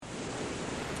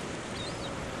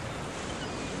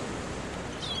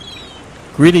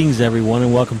Greetings, everyone,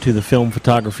 and welcome to the Film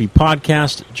Photography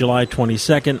Podcast, July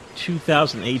 22nd,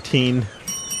 2018.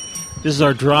 This is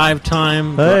our drive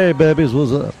time. Hey, babies,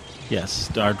 what's up?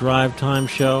 Yes, our drive time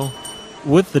show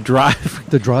with the drive.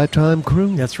 The drive time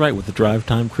crew? That's right, with the drive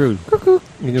time crew. You're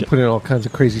going to put in all kinds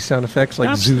of crazy sound effects,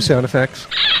 like zoo sound effects?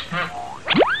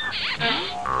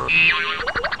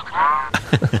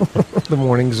 The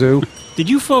morning zoo. Did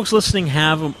you folks listening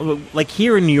have, like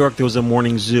here in New York, there was a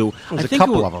morning zoo. There was a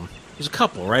couple of them. There's a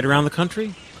couple, right, around the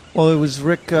country? Well, it was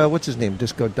Rick, what's his name?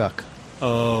 Disco Duck.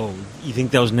 Oh, you think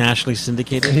that was nationally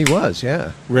syndicated? He was,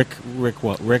 yeah. Rick,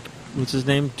 what's his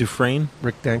name? Dufresne?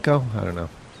 Rick Danko? I don't know.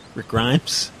 Rick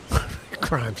Grimes? Rick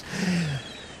Grimes.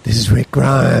 This is Rick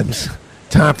Grimes.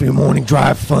 Time for your morning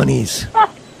drive funnies.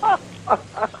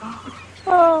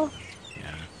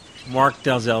 Mark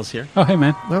Dalzell's here. Oh, hey,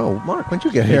 man. Oh, Mark, when'd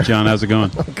you get Hey, here? John, how's it going?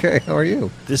 Okay, how are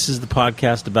you? This is the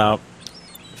podcast about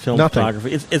film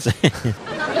photography. It's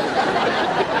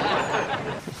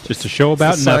Just a show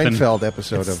about It's the nothing. Seinfeld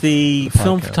episode of the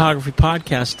film podcast. photography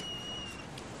podcast.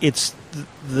 It's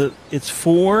it's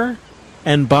for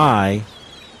and by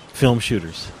film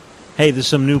shooters. Hey, there's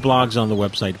some new blogs on the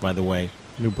website, by the way.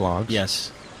 New blogs.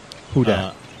 Yes. Who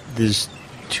dat? There's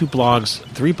three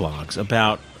blogs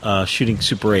about shooting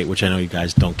Super 8, which I know you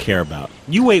guys don't care about.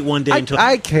 You wait one day until...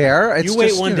 I care. It's you wait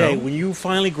just, one you day know, when you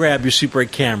finally grab your Super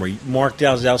 8 camera, Mark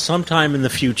Dalzell, sometime in the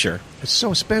future, it's so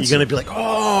expensive. you're going to be like,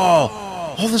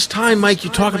 oh, all this time, Mike, you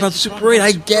talk about Super 8.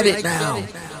 I get it now.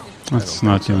 That's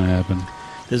not going to happen.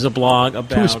 There's a blog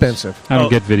about... Too expensive. I don't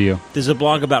get video. There's a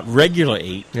blog about regular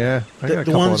 8. Yeah, I got a The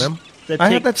couple of ones them. that I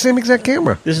take- have that same exact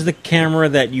camera. This is the camera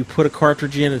that you put a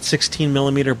cartridge in at 16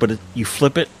 millimeter, but you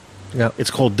flip it. Yeah.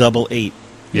 It's called double 8.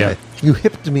 Yeah. You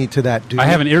hipped me to that, dude. I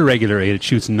have an irregular 8. It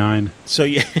shoots 9. So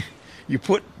you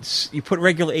put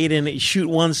regular 8 in it, you shoot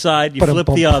one side, you Ba-dum-bum.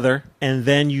 flip the other, and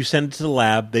then you send it to the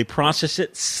lab. They process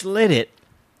it, slit it,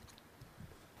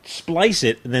 splice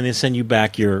it, and then they send you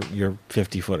back your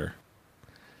 50-footer.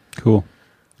 Cool.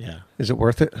 Yeah. Is it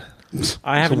worth it?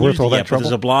 I haven't worth used all it that yet, but trouble?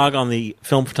 there's a blog on the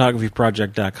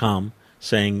filmphotographyproject.com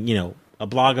saying, a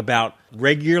blog about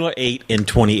regular 8 in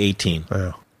 2018.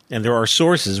 Wow. And there are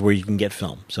sources where you can get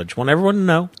film. So I just want everyone to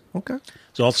know. Okay.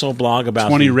 There's also a blog about...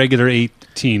 20 regular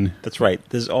 18. That's right.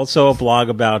 There's also a blog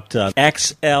about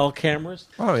XL cameras.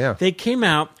 Oh, yeah. They came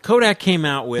out... Kodak came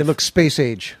out with... It looks space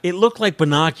age. It looked like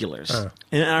binoculars.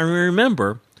 And I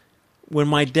remember when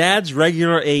my dad's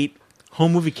regular 8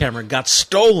 home movie camera got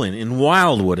stolen in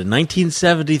Wildwood in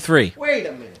 1973. Wait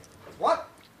a minute. What?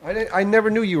 I never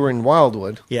knew you were in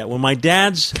Wildwood. Yeah, when my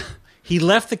dad's... He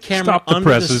left the camera Stop the under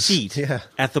the presses. seat Yeah.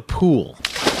 at the pool.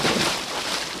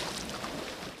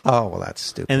 Oh, well, that's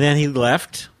stupid. And then he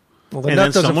left. Well, the and nut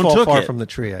then doesn't someone fall took far it. from the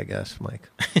tree, I guess, Mike.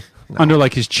 Under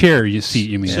like his chair seat,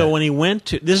 you mean? So when he went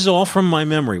to... This is all from my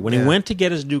memory. When he Yeah. went to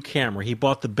get his new camera, he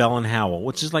bought the Bell & Howell,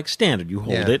 which is like standard. You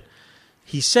hold Yeah. it.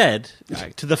 He said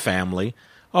to the family,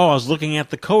 I was looking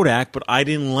at the Kodak, but I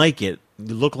didn't like it.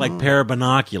 It looked like a pair of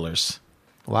binoculars.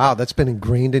 Wow, that's been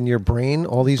ingrained in your brain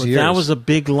all these But years. that was a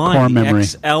big line, Core the memory.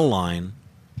 XL line,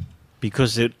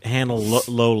 because it handled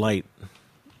low light.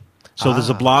 So there's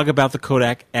a blog about the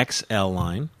Kodak XL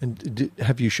line. And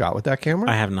have you shot with that camera?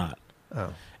 I have not.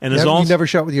 Oh. And there's you also... never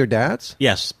shot with your dad's?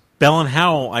 Yes. Bell &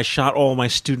 Howell, I shot all my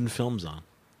student films on.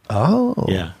 Oh.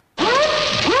 Yeah.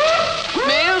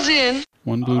 Mail's in.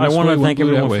 One blue I this want way, to one thank blue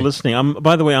that everyone way. for listening.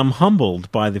 By the way, I'm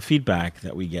humbled by the feedback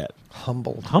that we get.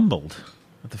 Humbled. Humbled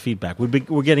at the feedback.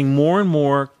 We're getting more and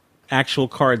more actual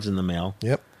cards in the mail.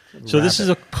 Yep. So this is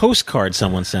a postcard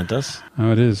someone sent us.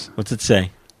 Oh, it is. What's it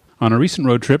say? On a recent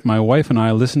road trip, my wife and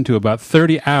I listened to about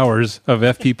 30 hours of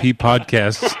FPP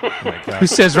podcasts. Who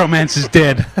says romance is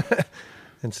dead?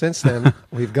 And since then,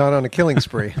 we've gone on a killing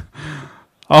spree.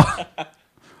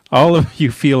 All of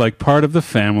you feel like part of the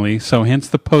family, so hence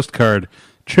the postcard.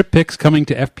 Trip pics coming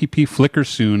to FPP Flickr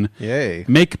soon. Yay.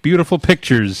 Make beautiful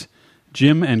pictures.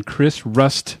 Jim and Chris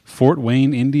Rust, Fort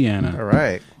Wayne, Indiana. All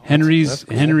right. Henry's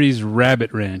cool. Henry's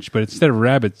Rabbit Ranch, but instead of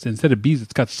rabbits, instead of bees,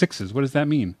 it's got 6s. What does that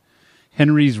mean?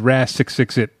 Henry's Ras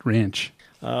 668 Ranch.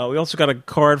 We also got a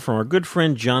card from our good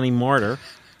friend Johnny Martyr.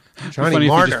 Johnny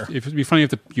Martyr. It'd be funny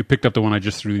if you picked up the one I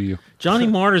just threw to you. Johnny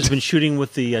Martyr's been shooting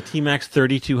with the T-Max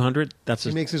 3200. That's He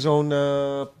his, makes his own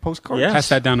postcards? Yeah. Pass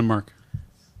that down to Mark.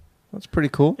 That's pretty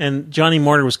cool. and Johnny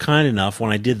Martyr was kind enough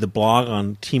when I did the blog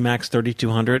on T-Max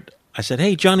 3200. I said,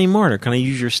 "Hey, Johnny Martyr, can I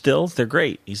use your stills? They're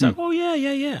great." He's like, "Oh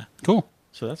yeah." Cool.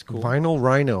 So that's cool. Vinyl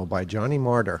Rhino by Johnny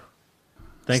Martyr.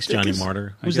 Thanks, Johnny Stickers.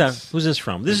 Martyr. I Who's guess- that? Who's this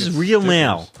from? This is guess Real stickers.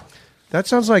 Mail. That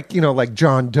sounds like, like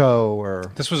John Doe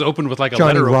or... This was opened with like a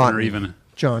Johnny letter Rotten. opener even.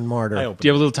 John Martyr. I open Do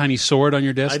you have a little tiny sword on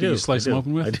your desk I that do. you slice I them do.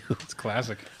 open with? I do. It's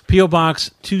classic. P.O. Box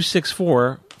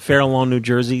 264, Fair Lawn, New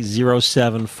Jersey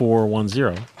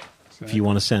 07410. If you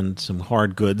want to send some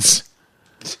hard goods.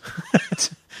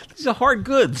 These are hard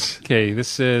goods. Okay, this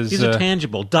says... These are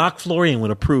tangible. Doc Florian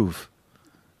would approve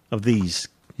of these.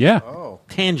 yeah,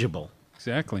 Tangible.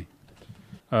 exactly.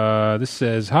 This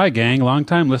says, hi, gang.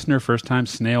 Long-time listener, first-time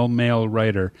snail mail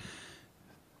writer.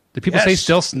 Do people say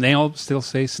still say snail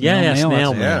Yeah, mail?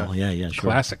 snail That's mail. Yeah, sure.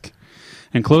 classic.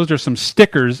 Enclosed are some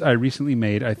stickers I recently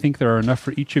made. I think there are enough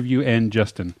for each of you and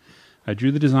Justin. I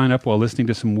drew the design up while listening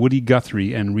to some Woody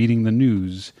Guthrie and reading the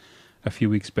news a few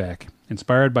weeks back.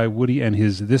 Inspired by Woody and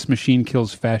his "This Machine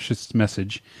Kills Fascists"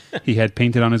 message he had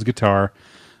painted on his guitar,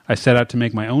 I set out to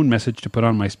make my own message to put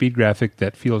on my speed graphic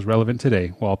that feels relevant today,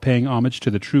 while paying homage to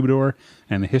the troubadour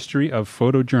and the history of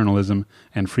photojournalism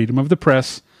and freedom of the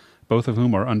press, both of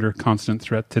whom are under constant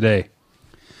threat today.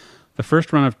 The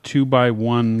first run of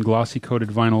 2x1 glossy-coated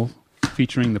vinyl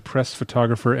featuring the press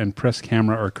photographer and press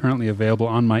camera are currently available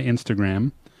on my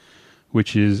Instagram,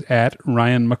 which is at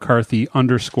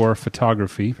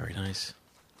 @RyanMcCarthy_photography. Very nice.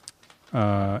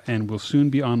 And will soon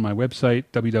be on my website,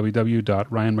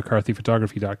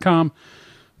 www.ryanmccarthyphotography.com.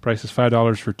 Price is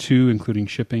 $5 for 2, including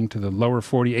shipping to the lower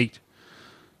 48.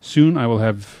 Soon I will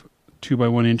have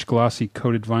 2x1-inch glossy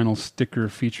coated vinyl sticker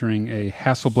featuring a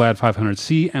Hasselblad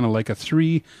 500C and a Leica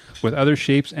 3 with other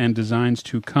shapes and designs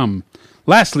to come.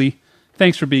 Lastly,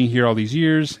 thanks for being here all these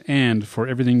years and for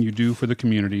everything you do for the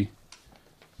community.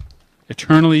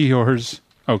 Eternally yours.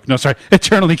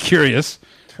 Eternally curious.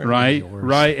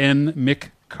 Ryan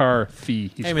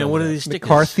McCarthy. Hey, man, what are these stickers?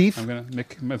 Car thief? I'm gonna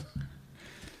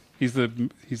he's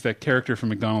that character from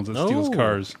McDonald's that steals Oh.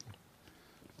 cars.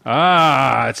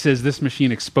 It says this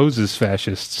machine exposes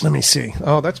fascists. Let me see.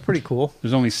 Oh, that's pretty cool.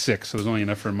 There's only 6, so there's only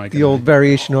enough for Mike. The old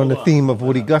variation on the theme of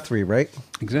Woody Guthrie, right?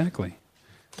 Exactly.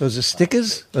 Those are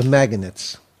stickers or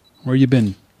magnets? Where you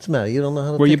been? What's the matter? You don't know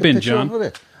how to Where take you been, a picture John? of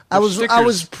it? I was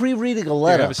stickers. pre-reading a Here,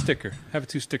 letter. have a sticker. Have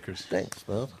 2 stickers. Thanks,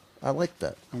 man. I like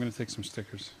that. I'm going to take some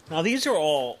stickers. Now, these are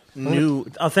all new.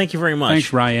 Oh, thank you very much.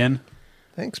 Thanks, Ryan.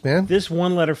 Thanks, man. This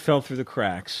one letter fell through the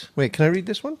cracks. Wait, can I read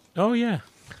this one? Oh, yeah.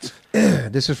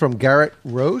 This is from Garrett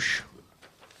Roche,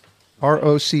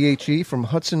 Roche, from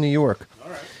Hudson, New York. All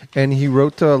right. And he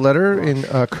wrote a letter in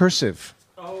cursive.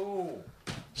 Oh.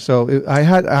 So I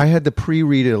had to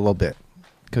pre-read it a little bit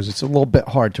because it's a little bit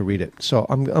hard to read it. So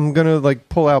I'm gonna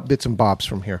pull out bits and bobs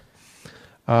from here.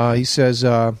 He says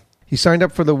he signed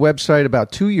up for the website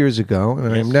about 2 years ago,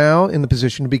 and I am now in the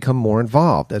position to become more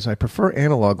involved, as I prefer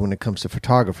analog when it comes to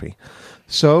photography.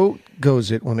 So goes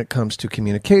it when it comes to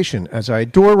communication, as I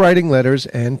adore writing letters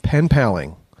and pen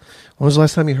paling. When was the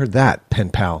last time you heard that,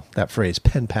 pen pal, that phrase,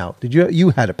 pen pal?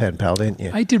 You had a pen pal, didn't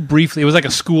you? I did briefly. It was like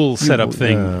a school setup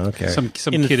thing. okay. Some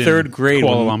In the kid third grade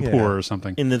Kuala when- Lumpur or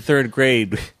something. In the third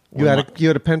grade, You had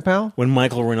a pen pal? when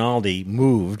Michael Rinaldi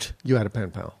moved, You had a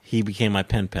pen pal. he became my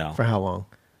pen pal. For how long?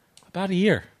 About a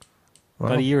year. Wow,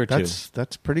 About a year or two.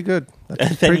 That's pretty good. That's And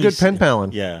then pretty good he's- pen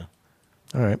paling. Yeah.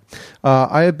 All right.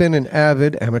 I have been an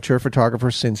avid amateur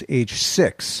photographer since age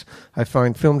 6. I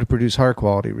find film to produce higher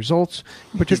quality results,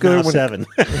 in He's particular now when 7.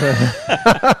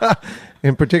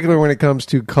 in particular when it comes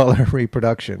to color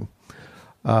reproduction.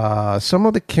 Some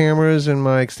of the cameras in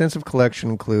my extensive collection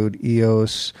include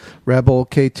EOS, Rebel,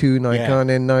 K2, Nikon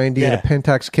N90, and Yeah. a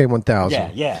Pentax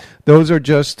K1000. yeah. Those are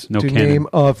just No to Canon. name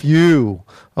a few.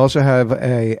 I also have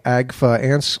a Agfa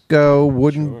Ansco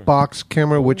wooden box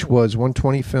camera, which was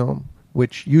 120 film,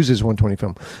 which uses 120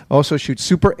 film. I also shoot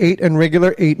Super 8 and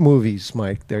regular 8 movies,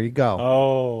 Mike. There you go.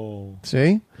 Oh.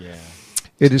 See? Yeah.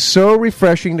 It is so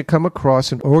refreshing to come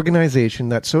across an organization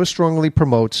that so strongly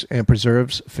promotes and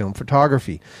preserves film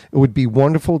photography. It would be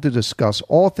wonderful to discuss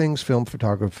all things film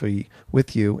photography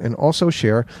with you and also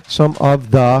share some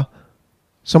of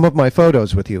my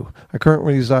photos with you. I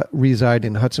currently reside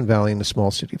in Hudson Valley in the small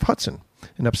city of Hudson.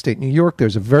 In upstate New York,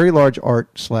 there's a very large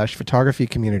art/photography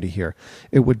community here.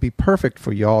 It would be perfect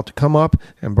for y'all to come up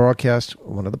and broadcast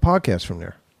one of the podcasts from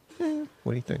there.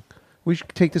 What do you think? We should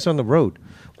take this on the road.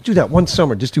 We'll do that one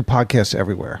summer. Just do podcasts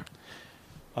everywhere.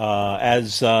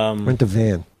 Rent a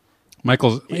van.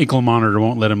 Michael's ankle monitor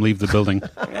won't let him leave the building.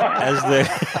 as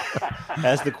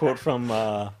the quote from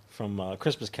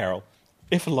Christmas Carol,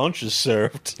 if lunch is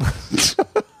served.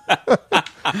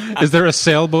 Is there a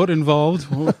sailboat involved?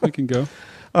 Well, we can go.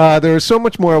 There is so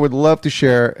much more I would love to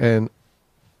share and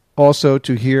also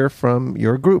to hear from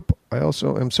your group. I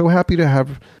also am so happy to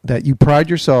have that you pride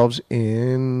yourselves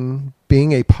in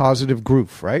being a positive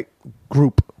group, right?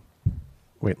 Group.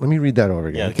 Wait, let me read that over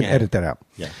again. Yeah, You can okay. edit that out.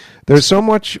 Yeah. There's so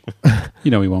much. You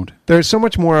know he won't. There's so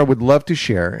much more I would love to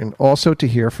share, and also to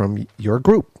hear from your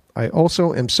group. I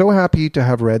also am so happy to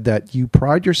have read that you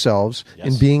pride yourselves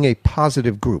in Yes. being a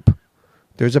positive group.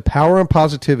 There's a power in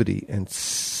positivity, and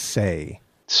say,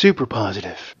 Super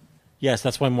positive. Yes,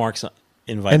 that's why Mark's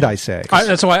invited. and I say.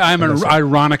 That's why I'm And I say.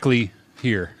 ironically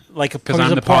here. like a, 'Cause there's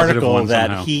I'm a the positive particle one that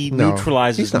somehow. he No,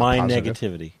 neutralizes he's not my positive.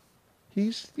 negativity.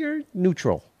 You're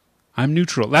neutral. I'm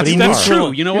neutral. That's he that's neutral-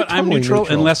 true. You know you're what? I'm totally neutral,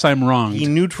 neutral. unless I'm wronged. He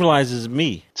neutralizes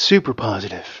me. Super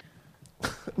positive.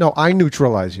 No, I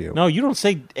neutralize you. No, you don't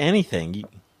say anything. You,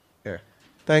 Here.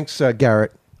 Thanks,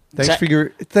 Garrett.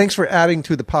 Thanks for adding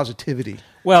to the positivity.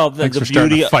 well, the Thanks for starting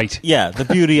beauty, a fight. Yeah, the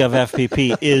beauty of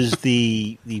FPP is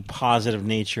the positive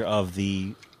nature of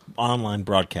the online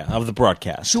broadcast of the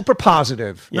broadcast. Super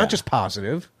positive, Yeah. not just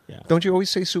positive. Yeah. Don't you always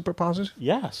say super positive?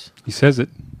 Yes. He says it.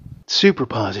 Super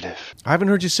positive. I haven't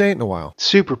heard you say it in a while.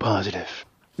 Super positive.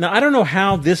 Now I don't know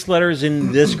how this letter is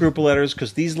in this group of letters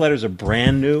because these letters are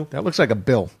brand new. That looks like a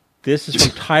bill. This is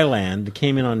from Thailand. It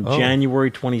came in on January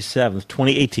 27th,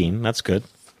 2018. That's good.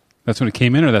 That's when it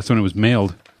came in, or that's when it was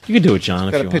mailed. You can do it, John.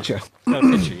 If Got a you picture. Want.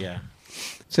 Got a picture. Yeah.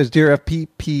 It says, Dear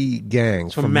FPP gang,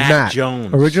 from Matt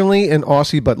Jones. Originally an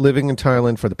Aussie, but living in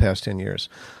Thailand for the past 10 years.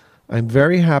 I'm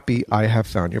very happy I have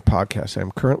found your podcast.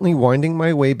 I'm currently winding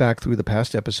my way back through the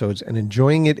past episodes and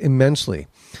enjoying it immensely.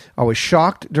 I was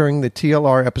shocked during the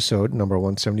TLR episode, number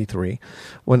 173,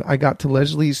 when I got to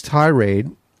Leslie's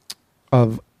tirade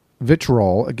of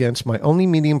vitriol against my only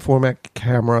medium format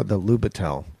camera, the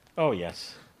Lubitel. Oh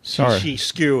yes. Sorry. She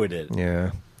skewered it.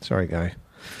 Yeah, sorry, guy.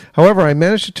 However, I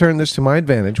managed to turn this to my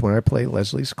advantage when I play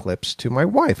Leslie's clips to my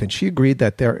wife, and she agreed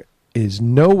that there is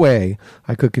no way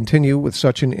I could continue with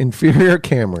such an inferior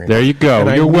camera. There you go.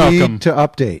 And You're I welcome. need to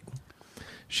update.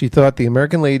 She thought the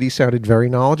American lady sounded very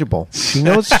knowledgeable. She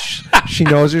knows she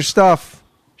knows her stuff.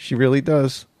 She really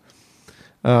does.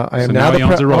 I am So now now the he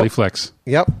owns a prou- Rolleiflex.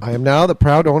 Yep, I am now the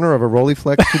proud owner of a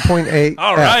Rolleiflex 2.8.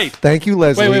 All right. Thank you,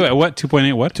 Leslie. Wait. What?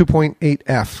 2.8 what?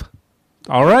 2.8F.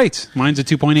 All right. Mine's a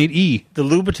 2.8E. The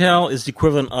Lubitel is the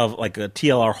equivalent of like a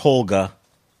TLR Holga.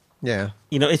 Yeah.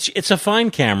 You know, it's a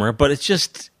fine camera, but it's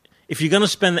just if you're going to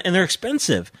spend and they're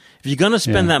expensive. If you're going to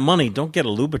spend Yeah. that money, don't get a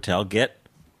Lubitel. Get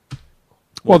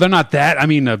Well, they're not that. I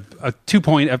mean, a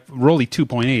Rolly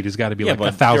 2.8 has got to be like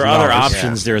but $1,000. there are other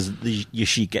options. There's the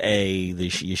Yashica A, the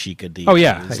Yashica D. Oh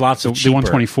yeah, there's lots of the cheaper.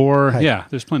 124. Hey. Yeah,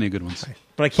 there's plenty of good ones.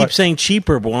 But I keep saying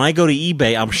cheaper. But when I go to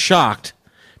eBay, I'm shocked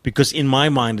because in my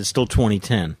mind it's still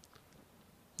 2010.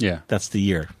 Yeah, That's the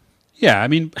year yeah. I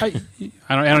mean, I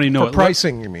don't even know For what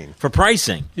pricing, you mean? for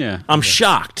pricing. Yeah. I'm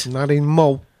shocked. Not a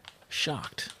mo.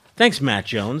 Shocked. Thanks, Matt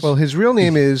Jones. Well, his real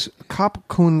name is Kop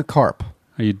Kun Karp.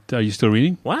 Are you still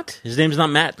reading? What? His name's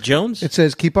not Matt Jones? It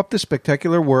says, keep up the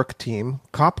spectacular work, team.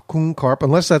 Kop Kun Karp.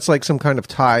 Unless that's like some kind of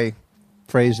Thai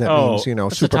phrase that means,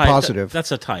 that's a super Thai- positive.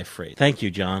 That's a Thai phrase. Thank you,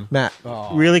 John. Matt.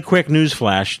 Really quick news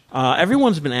flash.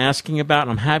 Everyone's been asking about,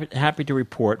 and I'm happy to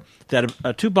report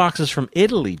that 2 boxes from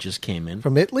Italy just came in.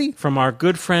 From Italy? From our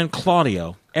good friend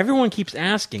Claudio. Everyone keeps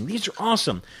asking. These are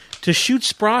awesome. To shoot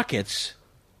sprockets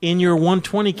in your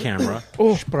 120 camera,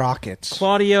 Oh, sprockets.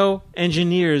 Claudio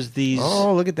engineers these.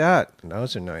 Oh, look at that.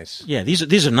 Those are nice. Yeah,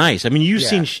 these are nice. I mean, you've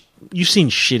Yeah. seen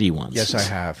shitty ones. Yes, I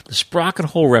have. The Sprocket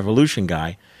Hole Revolution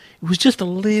guy. It was just a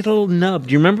little nub.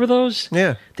 Do you remember those?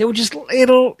 Yeah. They were just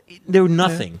little. They were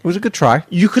nothing. It was a good try.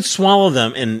 You could swallow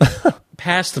them and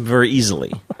pass them very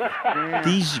easily.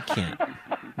 These you can't.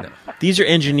 No. These are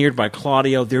engineered by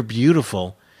Claudio. They're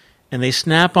beautiful, and they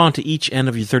snap onto each end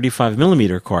of your 35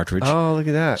 millimeter cartridge. Oh, look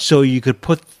at that. So you could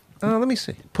put Oh, let me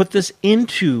see. this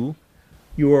into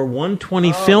your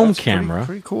 120 film That's camera.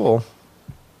 Pretty cool.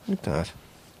 Look at that.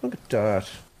 Look at that.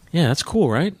 Yeah, that's cool,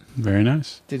 right? Very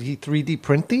nice. Did he 3D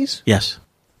print these? Yes.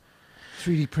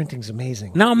 3D printing's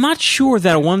amazing. Now, I'm not sure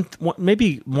that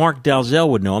maybe Mark Dalzell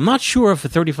would know. I'm not sure if a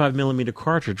 35 millimeter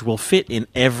cartridge will fit in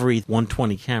every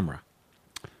 120 camera.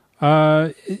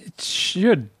 It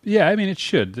should. Yeah, I mean, it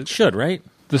should. It should, right?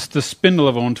 The spindle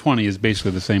of a 120 is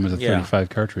basically the same as a Yeah. 35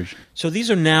 cartridge. So these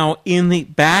are now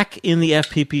back in the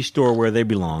FPP store where they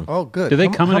belong. Oh, good. Do they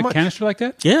How- come how in a much? canister like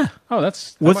that? Yeah, Oh,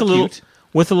 that's with a how little cute.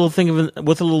 with a little thing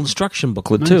with a little instruction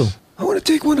booklet Nice. too. I want to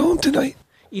take one home tonight.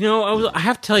 You know, I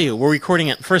have to tell you, we're recording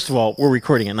at. First of all, we're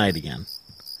recording at night again.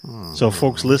 So,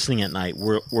 folks listening at night,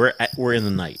 we're in the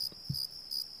night.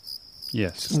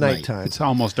 Yes, It's nighttime. It's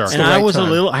almost dark. And the I right was time. a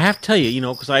little. I have to tell you,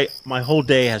 because my whole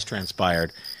day has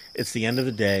transpired. It's the end of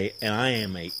the day, and I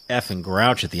am a effing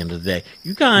grouch at the end of the day.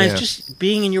 You guys Yeah. just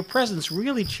being in your presence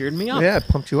really cheered me up. Yeah, it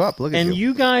pumped you up. Look at And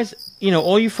you guys,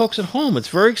 all you folks at home, it's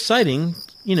very exciting.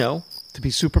 To be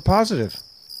super positive.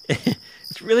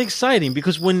 It's It's really exciting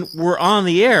because when we're on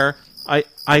the air,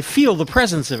 I feel the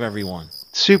presence of everyone.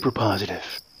 Super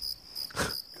positive.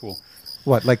 Cool.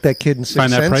 What, like that kid in Sixth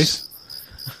Find that Sense?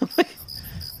 price? I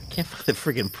can't find the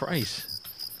friggin' price.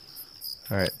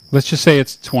 All right. Let's just say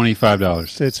it's $25.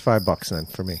 So it's $5 then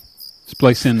for me.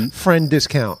 Splice in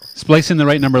the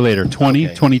right number later. 20,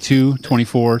 Okay. 22,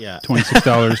 24, Yeah.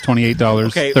 $26, $28,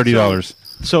 Okay, $30.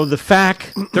 So the FAC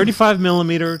 35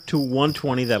 millimeter to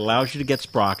 120 that allows you to get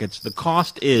sprockets. The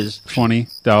cost is $20.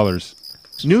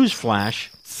 newsflash.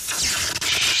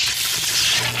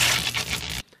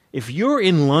 If you're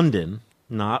in London,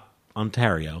 not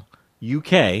Ontario,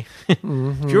 UK, if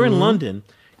you're in London,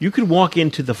 you could walk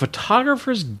into the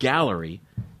Photographer's Gallery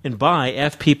and buy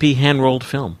FPP hand-rolled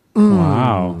film.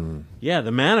 Wow. Yeah,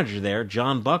 the manager there,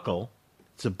 John Buckle,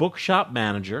 it's a bookshop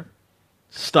manager,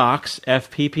 stocks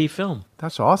FPP film.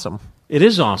 That's awesome. It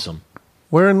is awesome.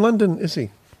 Where in London is he?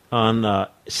 On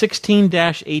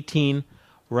 16-18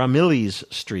 Ramillies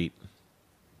Street.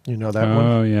 You know that one?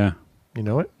 Oh, yeah. You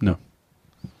know it? No.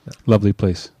 Lovely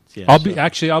place. Yeah, I'll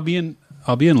so- be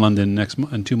in London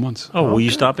in 2 months. Oh, will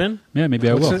you stop in? Yeah, maybe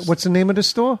I will. What's the name of the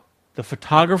store? The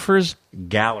Photographer's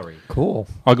Gallery. Cool.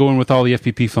 I'll go in with all the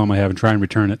FPP film I have and try and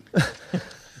return it.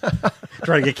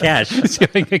 Try to get cash. See if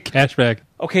I can get cash back.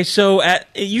 Okay, so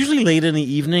usually late in the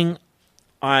evening,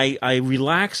 I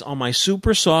relax on my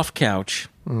super soft couch.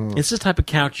 It's the type of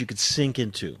couch you could sink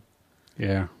into.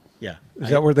 Yeah. Yeah. Is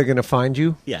that where they're going to find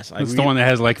you? Yes. It's the one that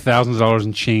has like thousands of dollars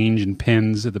in change and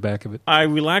pens at the back of it. I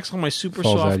relax on my super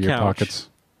Falls out soft of your couch pockets.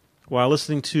 while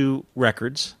listening to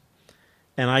records,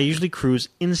 and I usually cruise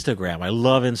Instagram. I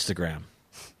love Instagram.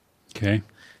 Okay.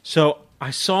 So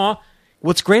I saw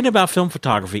what's great about film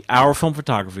photography, our film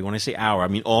photography. When I say our, I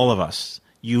mean all of us.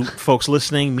 You folks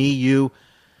listening, me, you.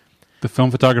 The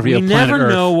film photography We of planet never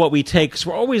Earth. know what we take because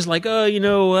we're always like, oh,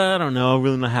 I don't know, I'm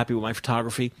really not happy with my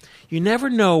photography. You never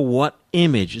know what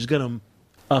image is going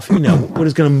to, what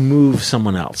is going to move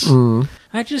someone else.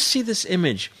 I just see this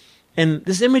image, and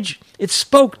this image, it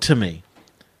spoke to me.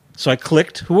 So I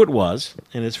clicked who it was,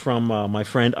 and it's from my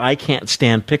friend I Can't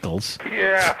Stand Pickles.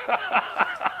 Yeah.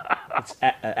 It's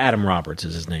Adam Roberts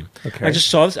is his name. Okay. I just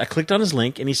saw this. I clicked on his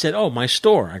link, and he said, oh, my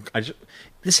store.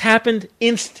 This happened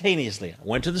instantaneously. I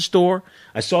went to the store,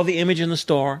 I saw the image in the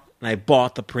store, and I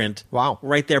bought the print. Wow.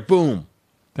 Right there, boom,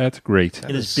 That's great.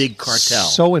 in his big cartel.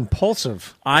 So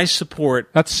impulsive. I support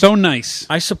That's so nice.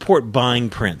 buying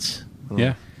prints.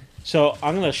 Yeah. So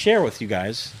I'm going to share with you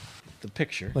guys the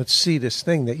picture. Let's see this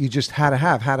thing that you just had to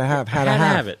have. I had to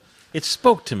have it. It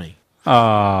spoke to me.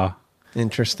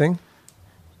 Interesting.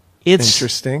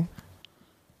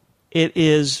 It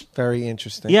is, Very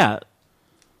interesting. yeah.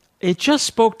 It just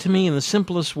spoke to me in the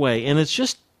simplest way, and it's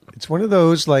It's one of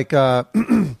those like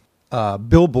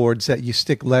billboards that you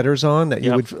stick letters on that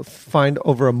you Yep. would find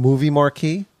over a movie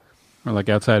marquee Or like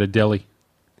outside of Delhi.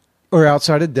 or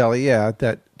outside a deli,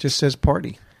 that just says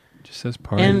party. Just says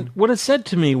party. and what it said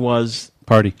to me was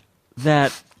Party.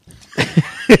 that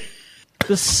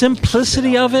the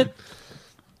simplicity of it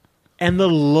and the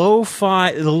low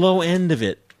end of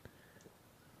it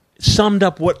summed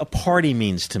up what a party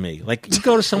means to me. Like, you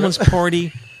go to someone's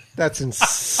party, That's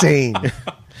insane.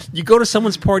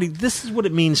 this is what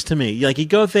it means to me. Like, you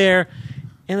go there,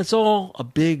 and it's all a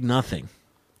big nothing.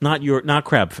 Not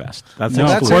Crab Fest. That's No,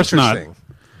 That's of course not.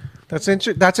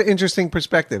 interesting. That's an interesting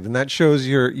perspective, and that shows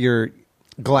your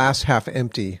glass half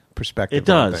empty perspective. It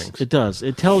on does. things. It does.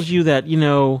 It tells you that,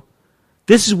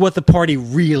 this is what the party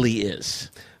really is.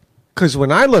 Because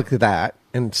when I look at that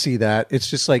and see that, it's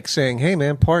just like saying, "Hey,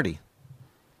 man, party."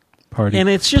 Party. And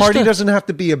it's just Party doesn't have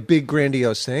to be a big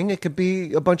grandiose thing. It could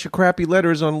be a bunch of crappy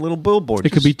letters on a little billboard.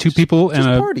 It could be two people just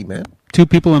and a party, man. 2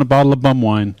 people and a bottle of bum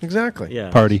wine. Exactly.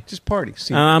 Yeah. Party. Just party.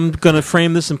 See, I'm going to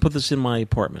frame this and put this in my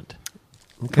apartment.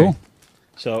 okay. Cool.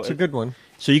 So It's a good one.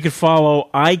 So you can follow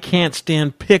I Can't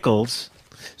Stand Pickles.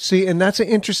 See, and that's an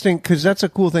interesting, because that's a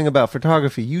cool thing about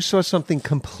photography. You saw something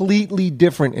completely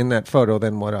different in that photo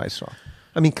than what I saw.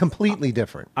 I mean, completely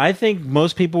different. I think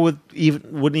most people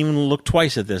wouldn't even look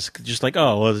twice at this. Just like,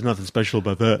 oh, well, there's nothing special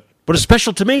about that. But it's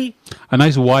special to me. A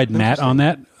nice wide mat on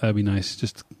that. That'd be nice.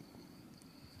 Just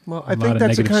Well, I lot think of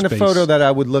that's the negative kind of space. photo that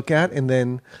I would look at and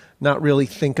then not really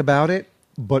think about it,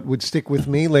 but would stick with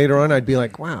me later on. I'd be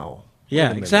like, wow. Yeah, wait a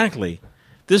minute. exactly.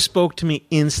 This spoke to me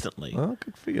instantly. Oh,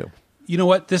 good for you. You know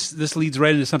what? This leads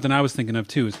right into something I was thinking of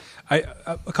too. Is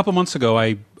a couple months ago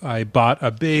I bought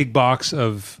a big box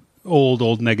of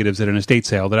old negatives at an estate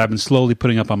sale that I've been slowly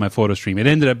putting up on my photo stream. It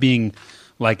ended up being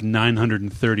like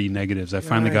 930 negatives. I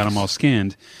finally got them all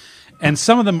scanned, And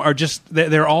some of them are just,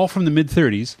 they're all from the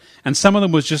mid-30s, and some of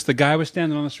them was just the guy was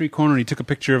standing on the street corner and he took a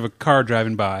picture of a car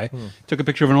driving by, took a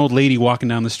picture of an old lady walking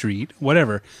down the street,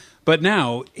 whatever. But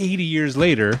now, 80 years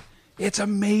later, it's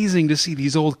amazing to see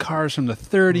these old cars from the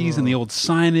 30s and the old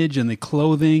signage and the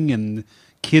clothing and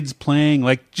kids playing,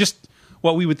 like just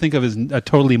what we would think of as a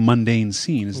totally mundane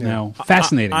scene is now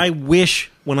fascinating. I wish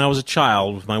when I was a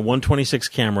child with my 126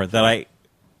 camera that I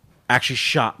actually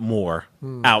shot more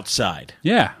outside.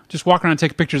 Yeah, just walk around and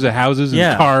take pictures of houses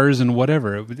and cars and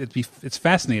whatever. It's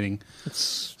fascinating.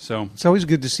 It's always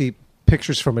good to see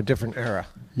pictures from a different era.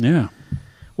 Yeah.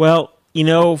 Well, you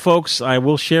know, folks, I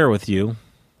will share with you,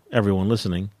 everyone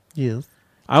listening. Yes.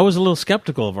 I was a little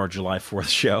skeptical of our July 4th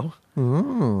show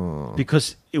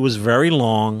because it was very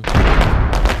long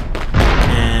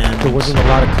and there wasn't a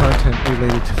lot of content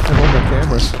related to film or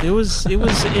cameras. It was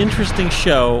an interesting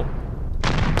show.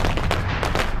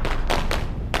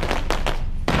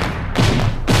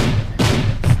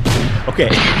 Okay.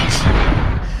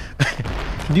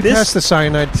 Can you pass the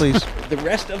cyanide, please? The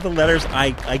rest of the letters, I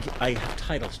have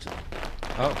titles to them.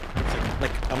 Oh.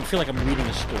 Like I feel like I'm reading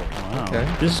a story. Wow.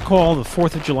 Okay. This is called the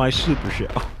 4th of July Super Show.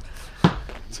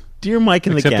 Dear Mike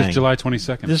and Except the gang. it's July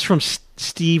 22nd. This is from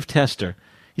Steve Tester.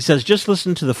 He says, just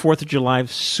listen to the 4th of July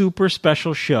super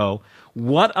special show.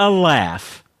 What a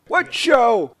laugh. What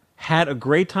show? Had a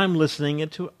great time listening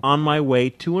it on my way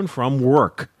to and from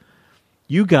work.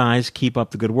 You guys keep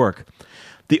up the good work.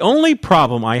 The only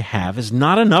problem I have is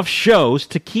not enough shows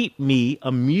to keep me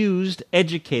amused,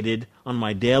 educated on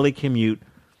my daily commute.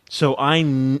 So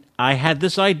I had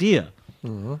this idea.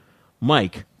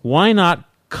 Mike, why not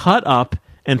cut up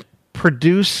and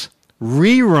produce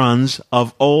reruns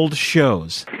of old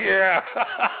shows? Yeah.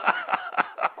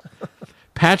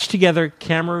 Patch together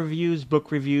camera reviews, book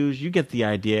reviews, you get the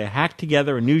idea. Hack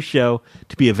together a new show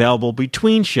to be available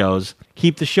between shows.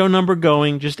 Keep the show number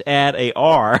going. Just add a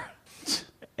R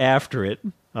after it.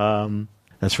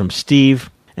 That's from Steve.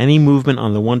 Any movement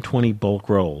on the 120 bulk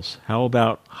rolls? How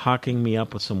about hawking me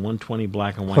up with some 120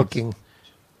 black and white? Hooking.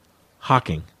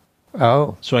 Hawking.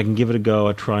 Oh. So I can give it a go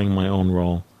at trying my own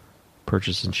roll.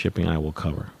 Purchase and shipping I will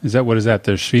cover. What is that?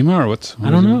 The Shvima or what I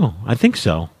don't know. I think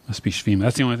so. Must be Shvima.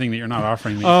 That's the only thing that you're not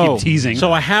offering me. You keep teasing.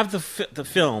 So I have the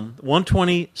film,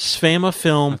 120 Svema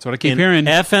film. That's what I keep in hearing.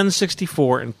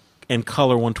 FN64 and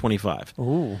color 125.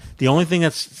 Ooh. The only thing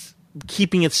that's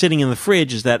keeping it sitting in the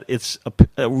fridge is that it's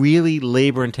a really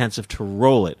labor intensive to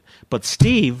roll it. But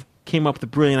Steve came up with a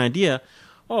brilliant idea.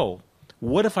 Oh,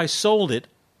 what if I sold it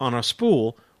on a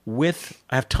spool with?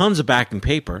 I have tons of backing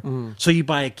paper. So you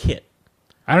buy a kit.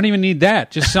 I don't even need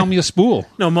that. Just sell me a spool.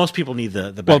 No, most people need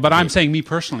the backing Well, but I'm paper. saying me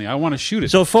personally. I want to shoot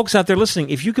it. So, folks out there listening,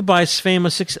 if you could buy Svema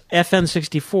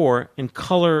FN64 in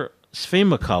color,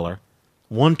 Svema color,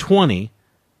 120,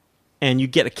 and you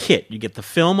get a kit, you get the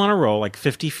film on a roll, like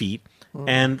 50 feet,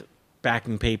 and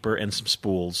backing paper and some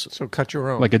spools. So cut your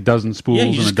own. like a dozen spools Yeah,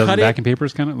 you and a just dozen cut it, backing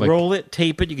papers, kind of like. Roll it,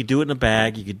 tape it. You could do it in a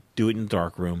bag. You could do it in the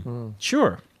dark room.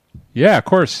 Sure. Yeah, of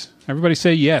course. Everybody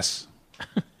say yes.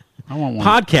 I want one.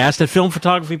 Podcast at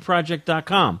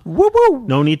filmphotographyproject.com. Woo-woo.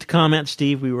 No need to comment,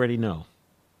 Steve. We already know.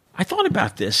 I thought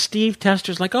about this. Steve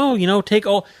Tester's like, oh, you know, take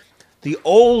all the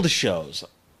old shows.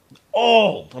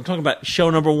 Old. I'm talking about show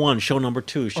number 1, show number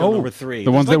 2, show number 3.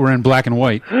 The ones that were in black and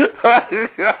white.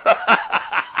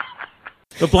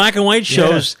 The black and white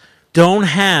shows don't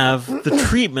have the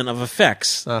treatment of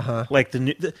effects like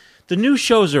the new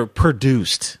shows are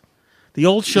produced. The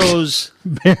old shows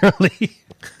Barely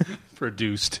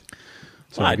produced.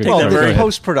 Well, I good take call. that Go very- ahead.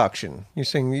 Post-production. You're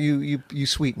saying you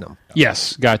sweeten them.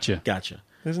 Yes, gotcha. gotcha.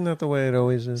 Isn't that the way it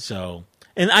always is? So,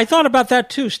 and I thought about that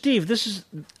too, Steve.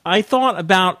 I thought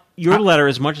about your letter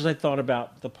as much as I thought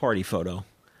about the party photo,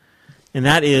 and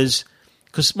that is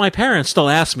because my parents still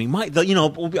ask me,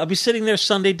 I'll be sitting there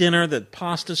Sunday dinner, the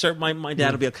pasta served. My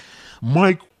dad will be like,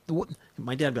 Mike,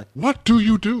 my dad will be what do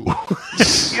you do?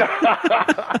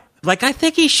 like, I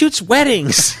think he shoots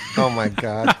weddings. Oh, my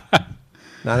God.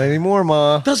 Not anymore,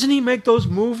 Ma. Doesn't he make those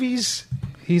movies?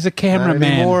 He's a Not cameraman.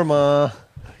 anymore, Ma.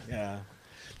 Yeah.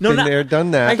 Been there,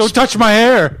 done that. Don't touch my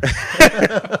hair.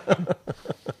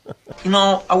 You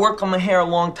know, I work on my hair a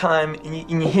long time, and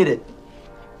you hit it.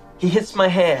 He hits my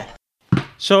hair.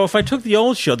 So if I took the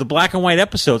old show, the black and white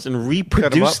episodes, and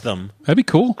reproduced them, That'd be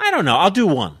cool. I don't know. I'll do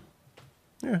one.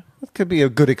 Yeah, that could be a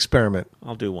good experiment.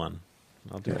 I'll do one.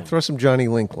 Throw some Johnny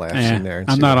Link laughs in there. And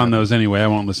I'm see not what on happens. those anyway. I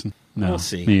won't listen. No, We'll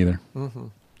see. Me either.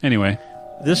 Anyway,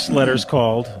 This letter's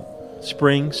called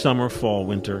Spring, Summer, Fall,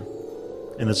 Winter,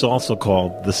 and it's also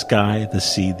called The Sky, the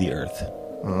Sea, the Earth.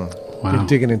 wow. You're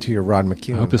digging into your Rod I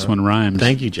McKeown. hope this one rhymes.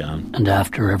 Thank you, John. And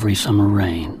after every summer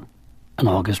rain, an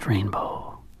August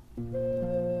rainbow.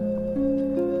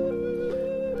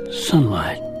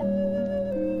 Sunlight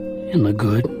in the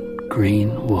good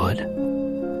green wood.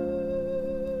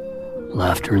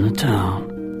 Laughter in the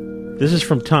town. This is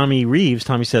from Tommy Reeves.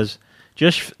 Tommy says,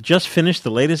 just finished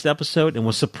the latest episode and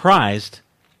was surprised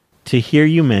to hear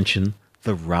you mention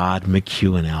the Rod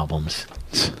McEwen albums.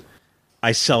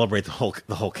 I celebrate the whole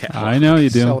catalog. I know you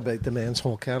do. Celebrate the man's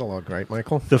whole catalog, right,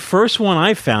 Michael? The first one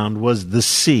I found was The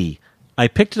Sea. I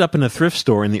picked it up in a thrift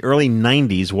store in the early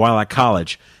 90s while at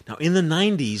college. Now, in the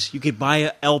 90s, you could buy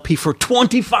a LP for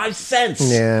 25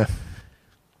 cents. Yeah.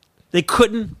 They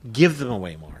couldn't give them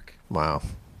away, Mark. Wow.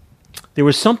 There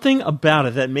was something about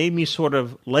it that made me sort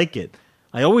of like it.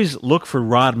 I always look for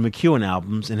Rod McEwen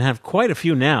albums and have quite a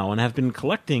few now and have been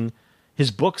collecting his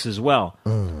books as well.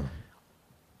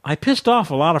 I pissed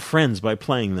off a lot of friends by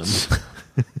playing them.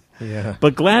 Yeah.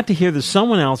 But glad to hear there's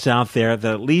someone else out there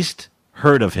that at least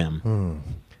heard of him.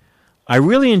 I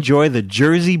really enjoy the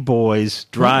Jersey Boys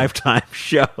drive time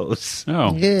shows.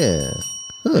 Oh. Yeah.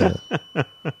 Huh.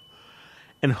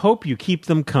 And hope you keep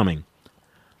them coming.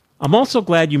 I'm also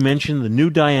glad you mentioned the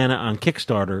new Diana on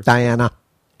Kickstarter. Diana.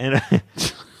 And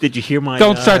did you hear my...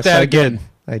 Don't start that I again. did.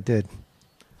 I did.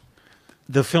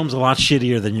 The film's a lot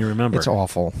shittier than you remember. It's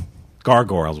awful.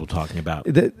 Gargoyles we're talking about.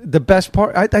 The best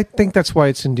part, I think that's why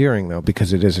it's endearing, though,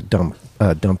 because it is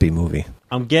a dumpy movie.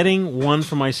 I'm getting one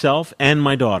for myself and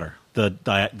my daughter, the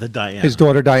Diana. His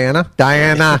daughter, Diana.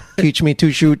 Diana, teach me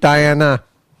to shoot, Diana.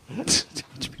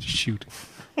 Shoot.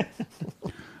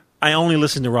 I only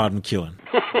listen to Rod McEwen.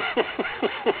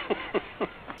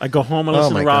 I go home and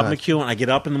listen to Rod McEwen. I get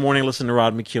up in the morning and listen to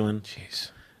Rod McEwen. Jeez.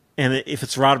 And if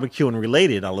it's Rod McEwen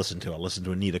related, I'll listen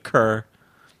to Anita Kerr.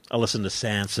 I'll listen to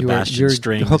Sebastian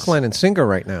Strings. You're hook, line, and sinker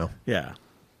right now. Yeah.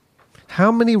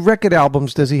 How many record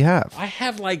albums does he have? I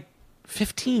have like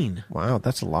 15. Wow,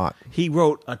 that's a lot. He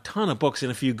wrote a ton of books.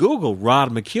 And if you Google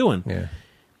Rod McEwen, Yeah.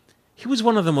 he was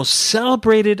one of the most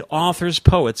celebrated authors,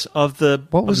 poets of the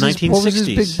 1960s. What was his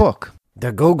big book?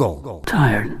 The Google.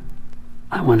 Tired.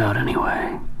 I went out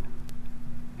anyway.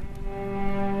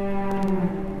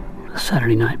 The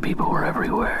Saturday night people were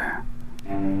everywhere.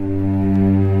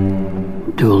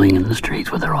 Dueling in the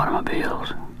streets with their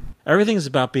automobiles. Everything is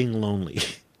about being lonely.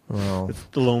 Wow.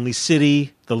 The Lonely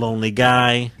City, The Lonely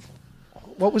Guy.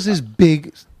 What was his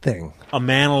big thing? A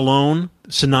Man Alone.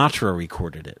 Sinatra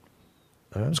recorded it.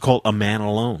 It's called A Man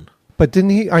Alone. But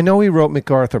didn't he? I know he wrote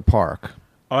MacArthur Park.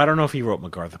 Oh, I don't know if he wrote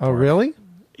MacArthur Park. Oh, really?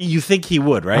 You think he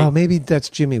would, right? Oh, maybe that's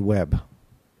Jimmy Webb.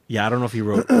 Yeah, I don't know if he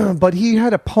wrote... But he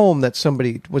had a poem that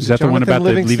somebody... Is that the one about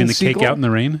leaving the cake out in the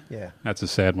rain? Yeah. That's a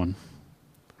sad one.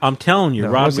 I'm telling you, No,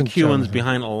 it Rod wasn't McEwen's John.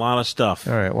 behind a lot of stuff.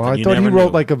 All right. Well, that I you thought he never wrote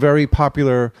knew. like a very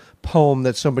popular poem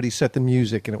that somebody set the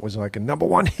music, and it was like a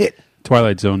 #1 hit.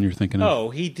 Twilight Zone you're thinking of. Oh,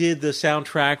 he did the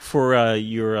soundtrack for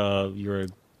You're a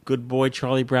Good Boy,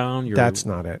 Charlie Brown. That's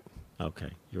not it. Okay.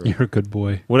 You're a good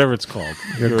boy. Whatever it's called.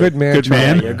 You're a good man. good Charlie.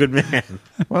 man. Yeah, you're a good man.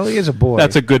 Well, he is a boy.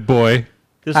 That's a good boy.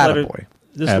 This Attaboy.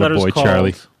 letter's Attaboy, called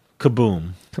Charlie.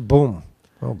 Kaboom. Kaboom.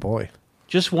 Oh, boy.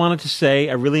 Just wanted to say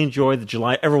I really enjoyed the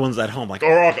July... Everyone's at home like,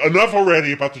 All right, enough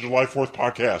already about the July 4th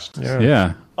podcast.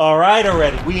 Yeah. all right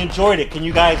already. We enjoyed it. Can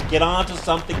you guys get on to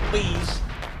something, please?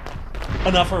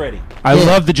 Enough already. I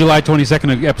love the July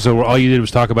 22nd episode where all you did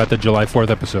was talk about the July 4th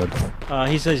episode.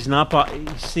 He says he's not. He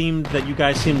seemed that you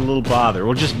guys seemed a little bothered,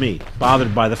 well, just me,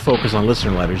 bothered by the focus on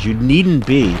listener letters. You needn't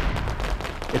be.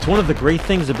 It's one of the great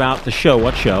things about the show.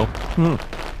 What show?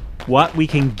 What we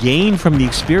can gain from the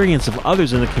experience of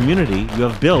others in the community you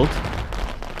have built.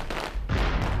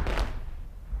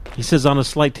 He says, on a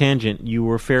slight tangent, you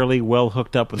were fairly well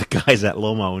hooked up with the guys at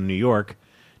Lomo in New York.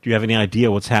 Do you have any idea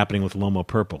what's happening with Lomo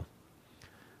Purple?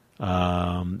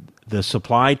 The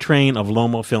supply train of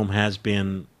Lomo film has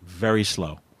been very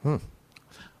slow.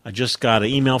 I just got an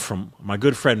email from my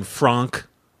good friend Frank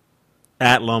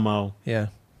at Lomo. Yeah.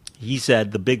 He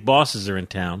said the big bosses are in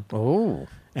town, Oh.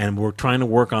 and we're trying to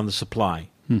work on the supply.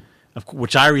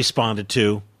 Which I responded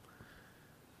to,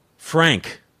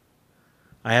 Frank,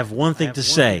 I have one thing to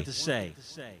say.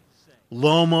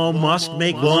 Lomo must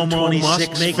make Lomo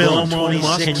 26 film.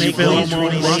 Can you film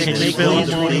 26 film?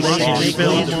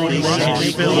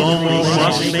 Lomo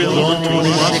must make Lomo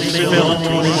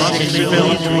 26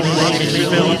 film.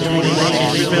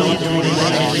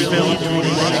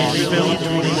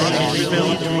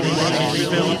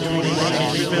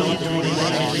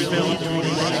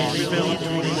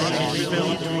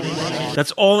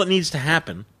 That's all it needs to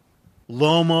happen.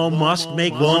 Lomo must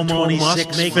make Lomo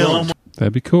 26 film.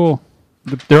 That'd be cool.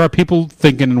 There are people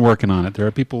thinking and working on it. There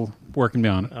are people working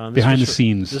on it behind the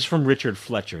scenes. This is from Richard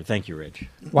Fletcher. Thank you, Rich.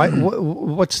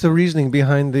 What's the reasoning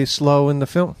behind the slow in the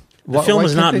film? The film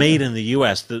is not made in the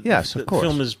U.S. Yes, of course. The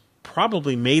film is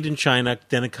probably made in China.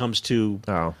 Then it comes to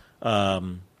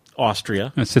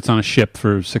Austria. And it sits on a ship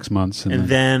for 6 months. And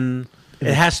then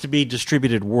it has to be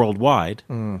distributed worldwide.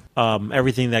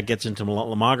 Everything that gets into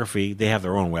Lomography, they have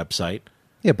their own website.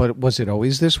 Yeah, but was it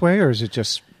always this way, or is it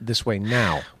just this way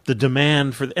now? The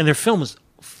demand for... And their film is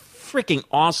freaking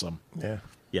awesome. Yeah.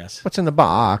 Yes. What's in the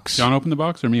box? John open the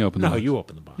box or me open the box? No, you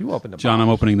open the box. You open the box. John, I'm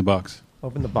opening the box.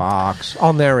 Open the box.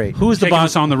 I'll narrate. Who's the Taking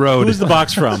box us on the road? Who's the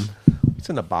box from? What's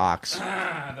in the box?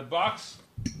 The box.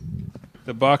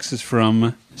 The box is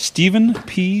from Stephen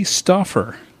P.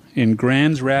 Stauffer in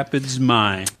Grand Rapids,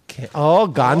 Mi. Oh,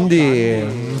 Gandhi.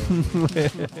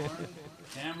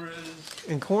 Cameras.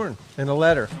 And corn. And a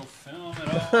letter. No film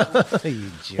at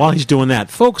all. While he's doing that,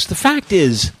 folks, the fact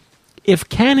is, if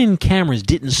Canon cameras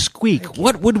didn't squeak,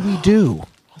 what would we do?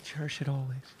 I'll cherish it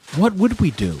always. What would we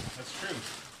do? That's true.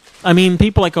 I mean,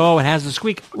 people are like, oh, it has the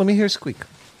squeak. Let me hear squeak.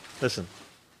 Listen.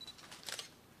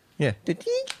 Yeah.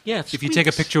 Yeah, it If you take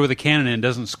a squeaks. picture with a Canon and it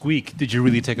doesn't squeak, did you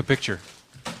really take a picture?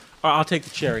 I'll take the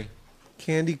cherry.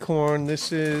 Candy corn.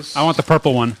 This is... I want the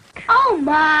purple one. Oh,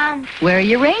 Mom. Wear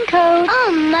your raincoat.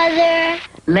 Oh, Mother.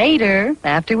 Later,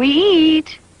 after we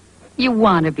eat. You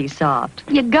want to be soft.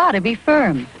 You got to be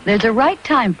firm. There's a right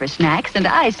time for snacks, and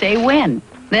I say when.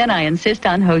 Then I insist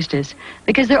on Hostess,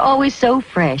 because they're always so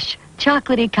fresh.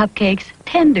 Chocolatey cupcakes,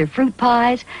 tender fruit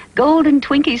pies, golden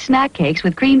Twinkie snack cakes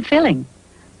with cream filling.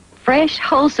 Fresh,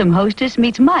 wholesome Hostess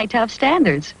meets my tough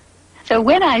standards. So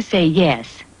when I say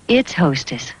yes, it's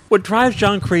Hostess. What drives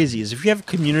John crazy is if you have a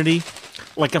community,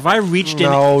 like if I reached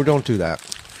in... No, don't do that.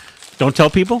 Don't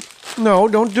tell people? No,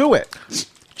 don't do it.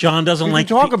 John doesn't You like...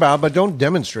 can talk about it, but don't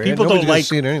demonstrate people it. Nobody's don't gonna like-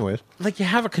 see it anyways. Like you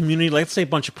have a community, like, let's say a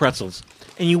bunch of pretzels,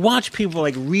 and you watch people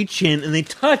like reach in and they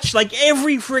touch like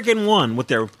every freaking one with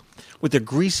their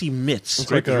greasy mitts.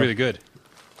 It's really good.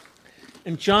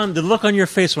 And John, the look on your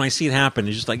face when I see it happen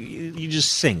is just like you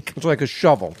just sink. It's like a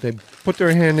shovel. They put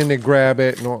their hand in, they grab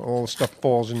it, and all the stuff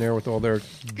falls in there with all their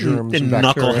germs and bacteria.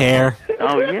 Knuckle hair.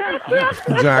 Oh, yeah.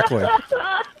 Exactly.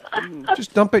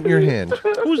 Just dump it in your hand.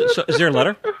 So, is there a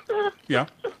letter? Yeah.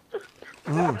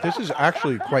 This is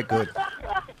actually quite good.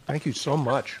 Thank you so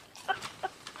much.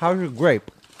 How's your grape?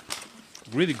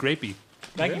 Really grapey.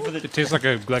 Thank you for the. It tastes like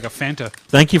a Fanta.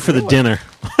 Thank you for the dinner.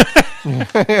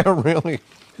 Yeah, really.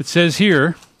 It says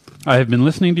here, I have been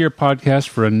listening to your podcast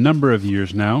for a number of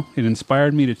years now. It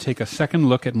inspired me to take a second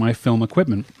look at my film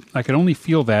equipment. I could only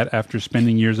feel that after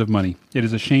spending years of money. It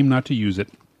is a shame not to use it.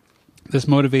 This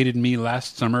motivated me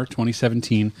last summer,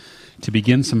 2017, to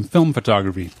begin some film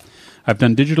photography. I've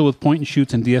done digital with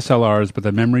point-and-shoots and DSLRs, but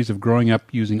the memories of growing up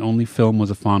using only film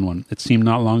was a fond one. It seemed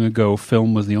not long ago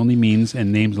film was the only means,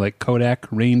 and names like Kodak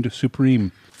reigned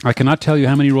supreme. I cannot tell you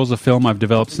how many rolls of film I've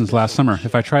developed since last summer.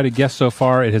 If I try to guess so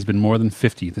far, it has been more than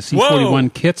 50. The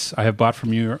C41 kits I have bought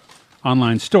from your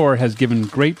online store has given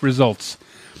great results.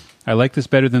 I like this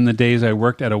better than the days I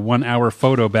worked at a 1-hour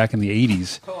photo back in the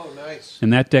 80s. Oh, nice.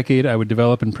 In that decade, I would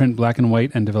develop and print black and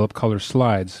white and develop color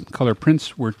slides. Color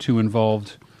prints were too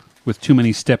involved with too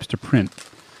many steps to print.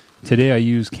 Today I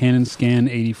use Canon Scan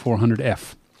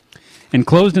 8400F.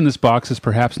 Enclosed in this box is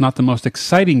perhaps not the most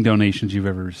exciting donations you've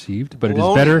ever received, but it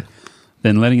is better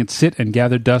than letting it sit and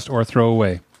gather dust or throw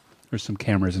away. There's some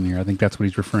cameras in here. I think that's what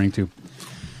he's referring to.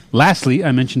 Lastly,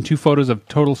 I mentioned 2 photos of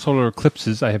total solar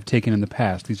eclipses I have taken in the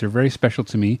past. These are very special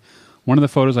to me. One of the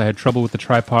photos I had trouble with the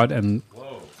tripod and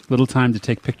little time to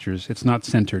take pictures. It's not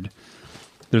centered.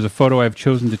 There's a photo I've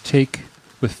chosen to take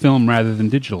with film rather than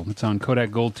digital. It's on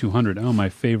Kodak Gold 200. Oh, my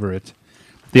favorite.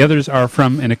 The others are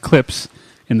from an eclipse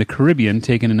in the Caribbean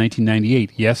taken in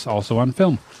 1998. Yes, also on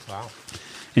film. Wow.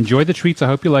 Enjoy the treats. I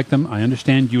hope you like them. I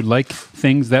understand you like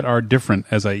things that are different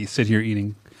as I sit here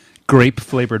eating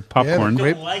grape-flavored popcorn. Yeah,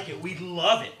 We don't like it. We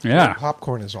love it. Yeah.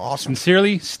 Popcorn is awesome.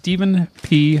 Sincerely, Stephen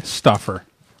P. Stauffer.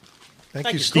 Thank Thank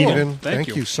you, you. Stephen. Cool. Thank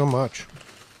you. you so much.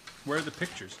 Where are the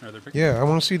pictures? Are there pictures? Yeah, I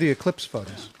want to see the eclipse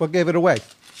photos. What gave it away?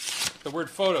 The word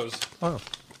photos. Oh.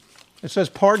 It says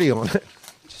party on it. It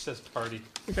just says party.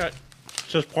 We got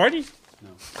says party.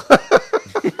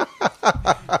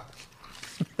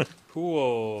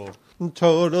 Cool.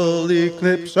 Total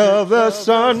eclipse of the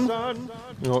sun.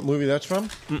 You know what movie that's from?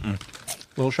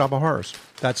 Little Shop of Horrors.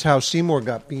 That's how Seymour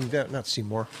got beamed down. Not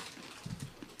Seymour.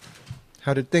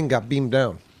 How did Thing got beamed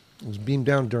down? It was beamed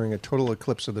down during a total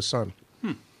eclipse of the sun.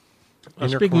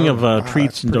 Inner Speaking of corner. Wow,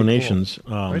 treats that's and pretty donations,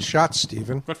 cool. Nice shot,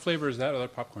 Stephen. What flavor is that other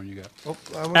popcorn you got? Oh,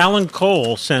 Alan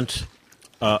Cole sent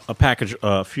a package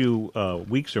a few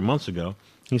weeks or months ago.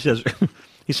 He says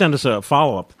he sent us a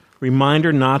follow-up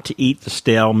reminder not to eat the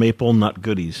stale maple nut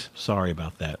goodies. Sorry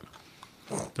about that.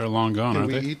 They're long gone, Did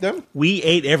aren't we they? eat them? We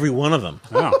ate every one of them.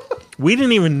 Oh. We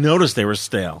didn't even notice they were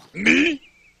stale. Me?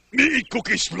 Me eat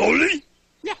cookies slowly?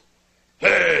 Yeah.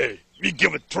 Hey, me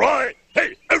give it try.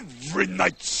 Hey, every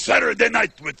night, Saturday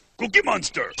night with Cookie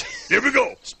Monster. Here we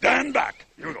go. Stand back.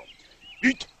 Here we go.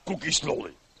 Eat cookies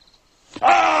slowly.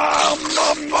 Ah,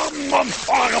 nom, nom, nom.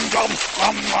 Ah, nom, nom,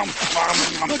 nom,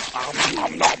 nom,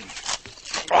 nom, nom, nom,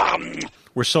 nom.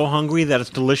 We're so hungry that it's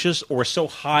delicious, or we're so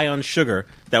high on sugar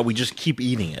that we just keep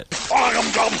eating it. Ah, nom,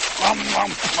 nom, nom,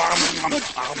 nom, nom,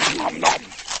 nom, nom, nom.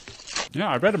 Yeah,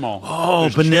 I read them all. Oh,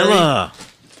 There's vanilla.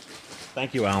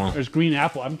 Thank you, Alan. There's green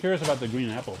apple. I'm curious about the green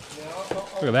apple.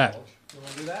 Look at that. You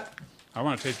want to do that? I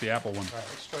want to taste the apple one. All right,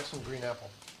 let's try some green apple.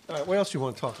 All right, what else do you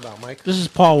want to talk about, Mike? This is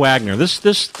Paul Wagner.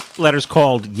 This letter's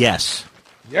called Yes.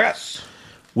 Yes.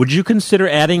 Would you consider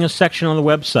adding a section on the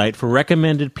website for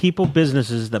recommended people,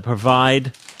 businesses that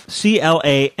provide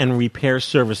CLA and repair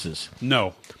services?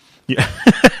 No.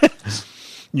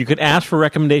 You could ask for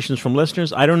recommendations from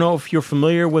listeners. I don't know if you're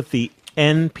familiar with the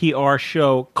NPR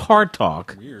show Card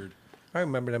Talk. Weird. I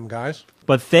remember them guys.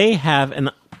 But they have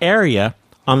an area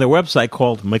on their website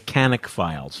called Mechanic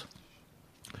Files,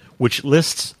 which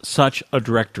lists such a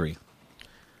directory.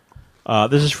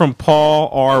 This is from Paul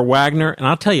R. Wagner. And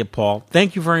I'll tell you, Paul,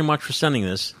 thank you very much for sending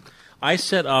this. I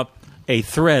set up a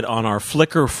thread on our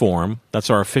Flickr forum. That's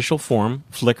our official forum,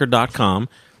 flickr.com.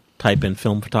 Type in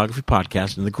Film Photography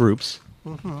Podcast in the groups.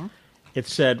 Mm-hmm. It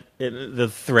said, the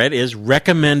thread is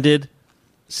recommended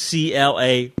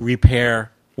CLA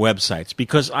repair websites.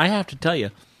 Because I have to tell you,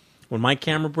 when my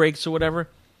camera breaks or whatever,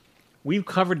 we've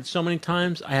covered it so many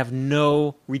times, I have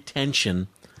no retention.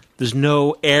 There's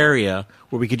no area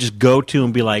where we could just go to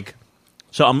and be like,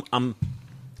 so I'm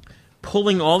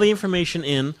pulling all the information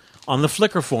in on the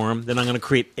Flickr forum, then I'm going to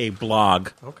create a blog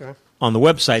on the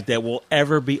website that will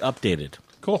ever be updated.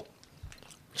 Cool.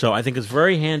 So I think it's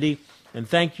very handy. And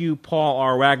thank you, Paul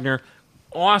R. Wagner.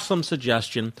 Awesome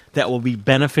suggestion that will be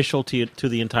beneficial to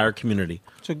the entire community.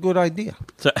 It's a good idea.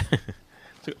 So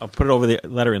I'll put it over the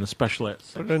letter in the special letter.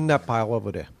 Put it in that pile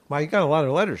over there. Wow, you got a lot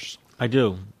of letters. I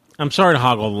do. I'm sorry to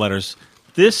hog all the letters.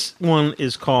 This one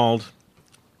is called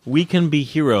We Can Be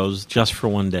Heroes Just for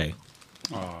One Day.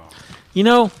 You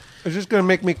know... Is this going to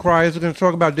make me cry? Is it going to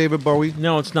talk about David Bowie?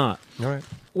 No, it's not. All right.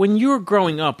 When you're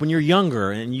growing up, when you're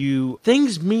younger, and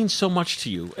things mean so much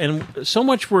to you, and so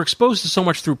much, we're exposed to so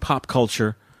much through pop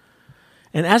culture.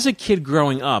 And as a kid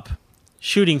growing up,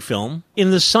 shooting film, in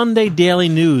the Sunday Daily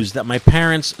News that my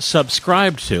parents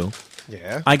subscribed to,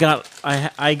 I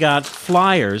got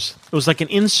flyers. It was like an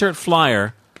insert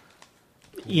flyer,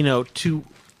 to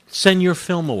send your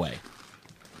film away.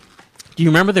 Do you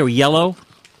remember they were yellow?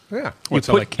 Yeah. What's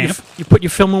that, like camp? You put your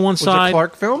film on one side. Was it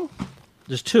Clark Film?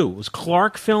 There's two. It was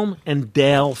Clark Film and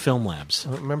Dale Film Labs.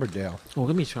 I don't remember Dale. Well,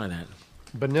 let me try that.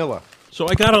 Vanilla. So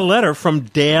I got a letter from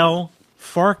Dale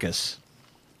Farkas.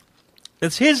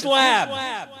 It's his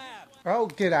lab. Oh,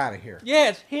 get out of here. Yeah,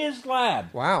 it's his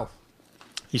lab. Wow.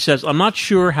 He says, I'm not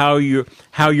sure how your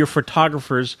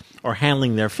photographers are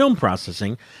handling their film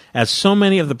processing, as so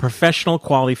many of the professional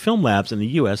quality film labs in the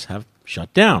U.S. have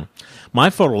shut down. My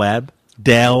photo lab,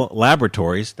 Dale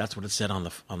Laboratories, that's what it said on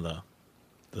the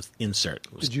insert.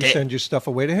 Did you send your stuff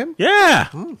away to him? Yeah.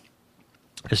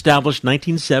 Established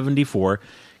 1974,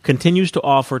 continues to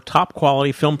offer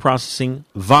top-quality film processing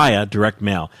via direct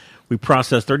mail. We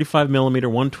process 35mm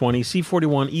 120,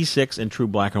 C41, E6, and true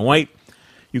black and white.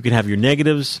 You can have your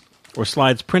negatives or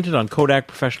slides printed on Kodak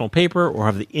professional paper or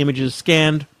have the images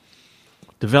scanned.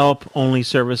 Develop-only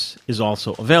service is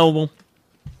also available.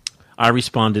 I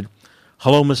responded,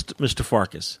 hello, Mr.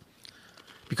 Farkas.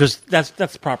 Because that's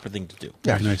the proper thing to do.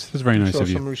 Yeah, nice. That's very nice Show of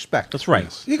you. some respect. That's right.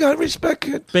 You got to respect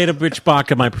it. Beta Rich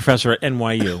Baca, my professor at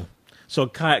NYU. So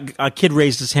a kid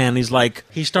raised his hand. He's like,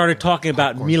 he started talking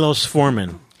about Milos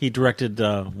Forman. He directed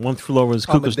One Flew Over the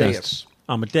Cuckoo's Nest.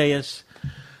 Amadeus.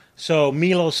 So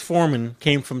Milos Forman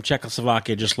came from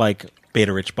Czechoslovakia, just like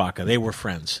Beta Rich Baca. They were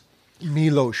friends.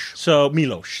 Milos. So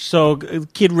a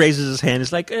kid raises his hand.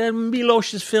 He's like,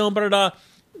 Milos's film, blah, blah, blah.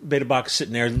 Beta Baca's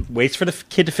sitting there, waits for the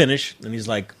kid to finish, and he's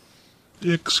like,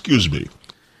 excuse me,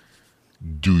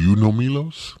 do you know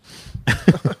Milos?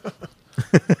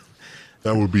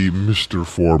 That would be Mr.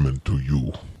 Foreman to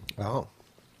you. Oh.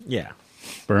 Yeah.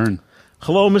 Burn.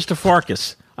 Hello, Mr.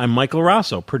 Farkas. I'm Michael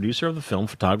Rosso, producer of the Film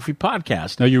Photography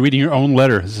Podcast. No, you're reading your own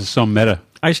letter. This is so meta.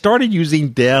 I started using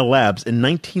Dale Labs in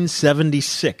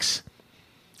 1976.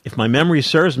 If my memory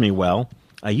serves me well,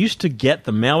 I used to get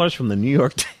the mailers from the New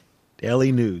York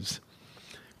Daily News.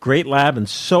 Great lab, and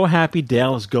so happy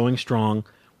Dale is going strong.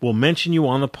 We'll mention you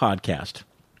on the podcast.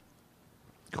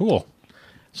 Cool.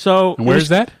 So, and where's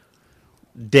that?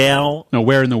 Dale. No,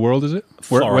 where in the world is it?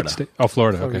 Florida. What state? Oh,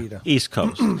 Florida. Okay. Florida. East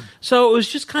Coast. So it was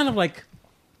just kind of like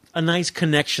a nice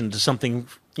connection to something,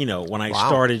 when I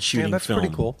started shooting that's film.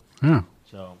 pretty cool. Yeah.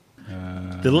 So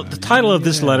the title of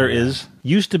this letter is,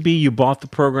 used to be you bought the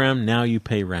program, now you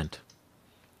pay rent.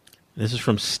 This is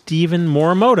from Stephen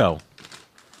Morimoto.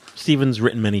 Stephen's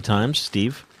written many times,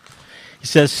 Steve. He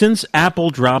says, since Apple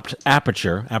dropped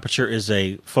Aperture is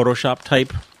a Photoshop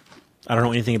type. I don't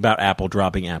know anything about Apple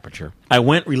dropping Aperture. I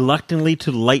went reluctantly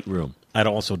to Lightroom. I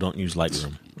also don't use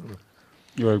Lightroom.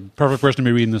 You're a perfect person to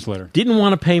be reading this letter. Didn't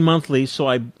want to pay monthly, so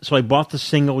I bought the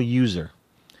single user.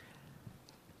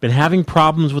 Been having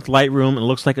problems with Lightroom, and it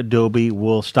looks like Adobe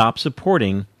will stop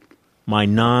supporting my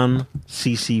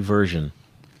non-CC version.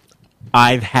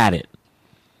 I've had it.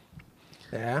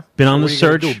 Yeah. Been on the What are you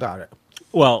search. gonna do about it?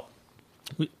 Well,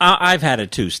 I've had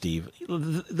it too, Steve.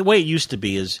 The way it used to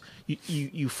be is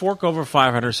you fork over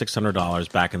 $500,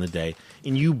 $600 back in the day,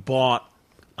 and you bought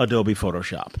Adobe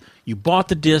Photoshop. You bought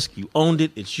the disc, you owned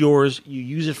it, it's yours, you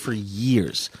use it for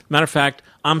years. Matter of fact,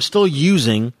 I'm still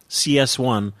using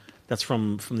CS1. That's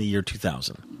from the year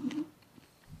 2000.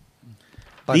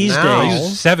 But These now-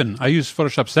 days, I use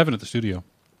Photoshop 7 at the studio.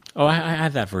 oh, I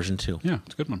had that version too. Yeah,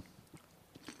 it's a good one.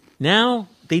 Now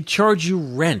they charge you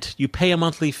rent. You pay a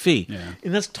monthly fee, Yeah.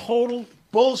 and that's total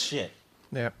bullshit.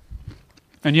 Yeah.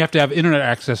 And you have to have internet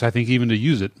access, I think, even to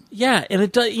use it. Yeah, and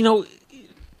it does.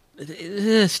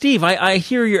 Steve, I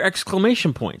hear your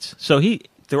exclamation points. So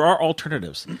there are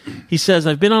alternatives. He says,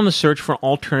 I've been on the search for an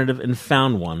alternative and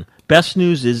found one. Best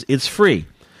news is it's free.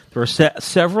 There are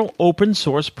several open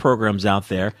source programs out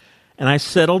there, and I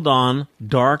settled on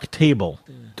Darktable.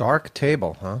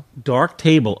 Darktable, huh?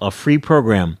 Darktable, a free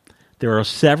program. There are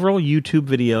several YouTube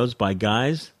videos by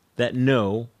guys that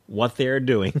know what they are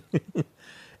doing,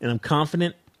 and I'm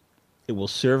confident it will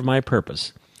serve my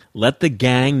purpose. Let the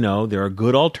gang know there are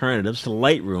good alternatives to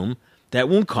Lightroom that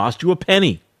won't cost you a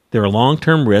penny. There are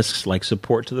long-term risks like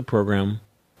support to the program,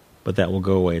 but that will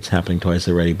go away. It's happening twice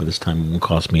already, but this time it won't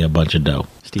cost me a bunch of dough.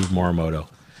 Steve Morimoto.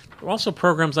 There are also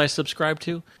programs I subscribe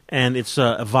to, and it's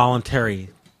a voluntary.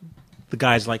 The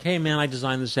guy's like, hey, man, I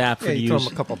designed this app for Yeah, you. you throw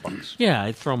them a couple bucks. Yeah,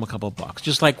 I throw him a couple bucks.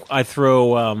 Just like I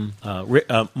throw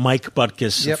Mike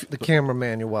Butkus. Yep, the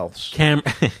cameraman, your wealths.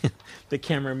 The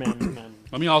cameraman.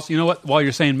 Let me also, you know what, while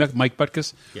you're saying Mike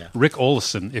Butkus, Yeah. Rick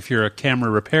Olson, if you're a camera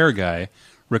repair guy,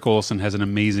 Rick Olson has an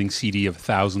amazing CD of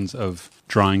thousands of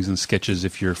drawings and sketches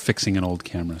if you're fixing an old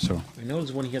camera. So I know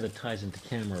there's one here that ties into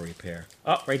camera repair.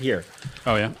 Oh, right here.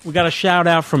 Oh, yeah? We got a shout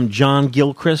out from John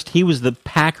Gilchrist. He was the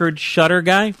Packard shutter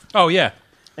guy. Oh, yeah.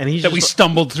 And he's that just we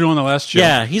stumbled through on the last show.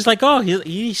 Yeah, he's like, oh,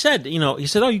 he said,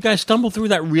 oh, you guys stumbled through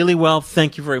that really well.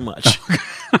 Thank you very much.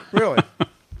 Really?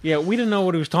 Yeah, we didn't know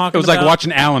what he was talking It was about. like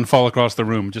watching Alan fall across the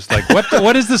room, just like,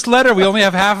 what is this letter? We only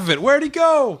have half of it. Where'd he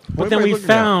go? But then we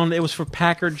found it was for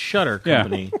Packard Shutter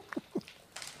Company.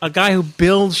 A guy who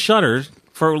builds shutters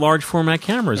for large format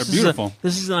cameras. They're beautiful.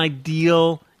 This is an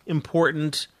ideal,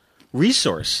 important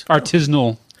resource.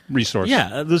 Artisanal resource.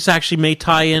 Yeah, this actually may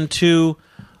tie into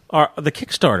the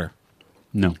Kickstarter.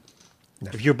 No.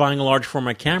 If you're buying a large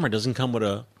format camera, it doesn't come with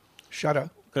a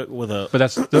shutter. But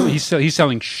that's he's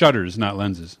selling shutters, not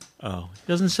lenses. Oh, he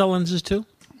doesn't sell lenses too?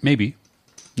 Maybe.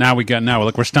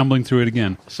 Look, we're stumbling through it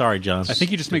again. Sorry, John. I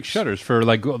think you just make shutters for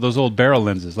like those old barrel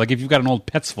lenses. Like if you've got an old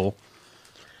Petzl.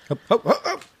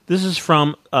 This is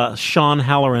from Sean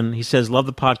Halloran. He says, love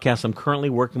the podcast. I'm currently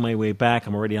working my way back.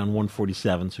 I'm already on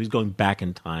 147, so he's going back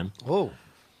in time. Oh,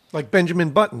 like Benjamin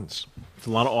Buttons. It's a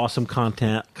lot of awesome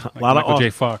content. Like Michael J.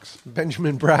 Fox.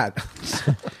 Benjamin Bratt.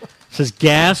 Says,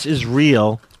 gas is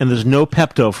real, and there's no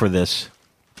Pepto for this.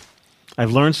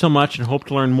 I've learned so much and hope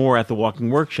to learn more at the Walking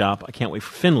Workshop. I can't wait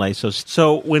for Finlay.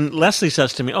 So when Leslie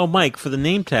says to me, oh, Mike, for the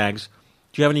name tags,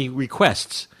 do you have any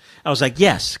requests? I was like,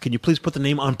 yes. Can you please put the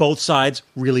name on both sides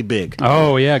really big?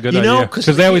 Oh, yeah, good idea. Because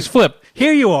they always flip.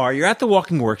 Here you are. You're at the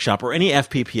Walking Workshop or any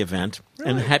FPP event,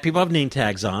 and people have name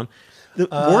tags on. The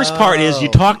worst part is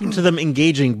you're talking to them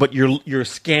engaging, but you're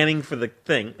scanning for the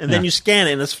thing, and then you scan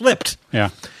it, and it's flipped.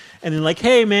 Yeah. And then like,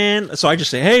 hey, man. So I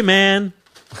just say, hey, man.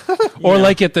 Or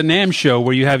like at the NAMM show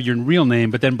where you have your real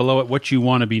name, but then below it what you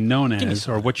want to be known as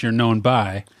or what you're known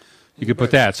by. You could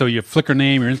put that. So your Flickr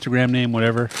name, your Instagram name,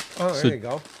 whatever. Oh, so there you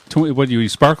go. What do you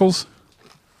use? Sparkles?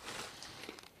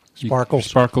 Sparkles.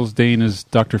 Sparkles. Dane is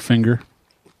Dr. Finger.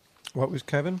 What was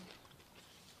Kevin?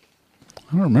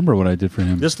 I don't remember what I did for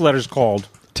him. This letter's called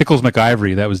Tickles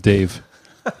McIvory. That was Dave.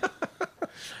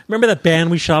 Remember that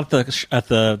band we shot at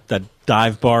the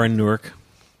dive bar in Newark?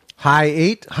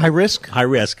 High risk. High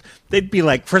risk. They'd be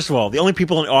like, first of all, the only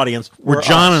people in the audience were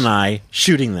John and I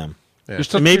shooting them. You're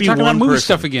still Maybe you're talking one about movie person.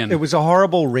 stuff again. It was a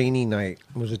horrible rainy night.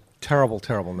 It was a terrible,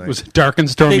 terrible night. It was a dark and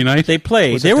stormy night. They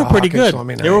played. Was They it were pretty dark and good.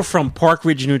 stormy They night? were from Park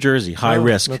Ridge, New Jersey. High Oh,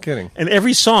 risk. no kidding. And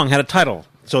every song had a title.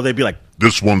 So they'd be like,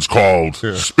 This one's called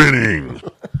Spinning.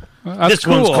 That's this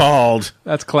one's cool. called...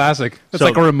 That's classic. That's So-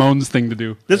 like a Ramones thing to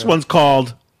do. This one's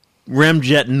called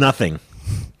Remjet Nothing.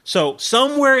 So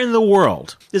somewhere in the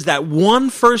world is that one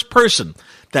first person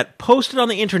that posted on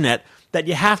the internet that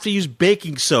you have to use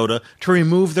baking soda to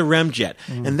remove the remjet.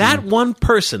 And that one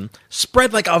person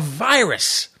spread like a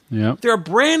virus. Yeah. There are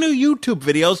brand new YouTube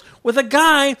videos with a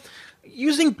guy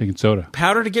using Baking soda.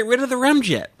 powder to get rid of the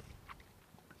remjet.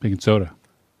 Baking soda.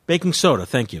 Baking soda,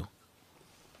 thank you.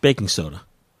 Baking soda.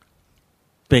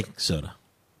 Baking soda.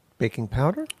 Baking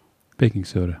powder? Baking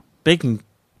soda. Baking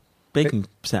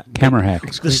Camera hack.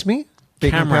 Excuse me?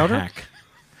 Baking camera powder? hack.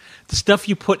 The stuff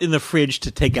you put in the fridge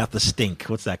to take out the stink.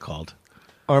 What's that called?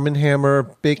 Arm & Hammer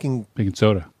baking Baking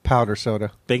soda. powder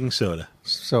soda. Baking soda.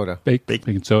 Soda.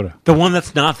 Baking soda. The one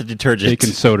that's not the detergent.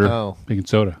 Baking soda. Oh. Baking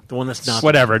soda. The one that's not.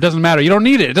 Whatever. It doesn't matter. You don't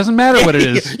need it. It doesn't matter what it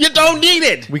is. You don't need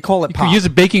it. We call it You pop. can use a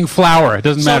baking flour. It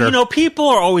doesn't So, matter. you know, people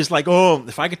are always like, oh,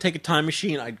 if I could take a time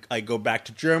machine, I'd go back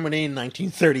to Germany in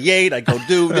 1938. I'd go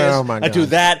do this. Oh, my I'd do God.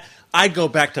 that. I'd go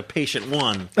back to patient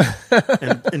one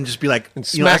and just be like,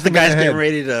 And you know, as smack the him in guy's the getting head.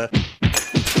 ready to.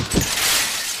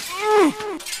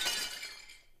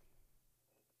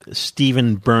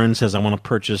 Stephen Burns says, I want to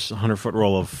purchase a 100-foot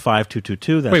roll of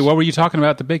 5222. That's Wait, what were you talking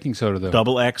about the baking soda, though?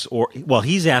 double X or... Well,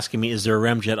 he's asking me, is there a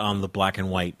remjet on the black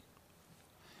and white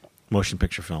motion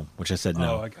picture film? Which I said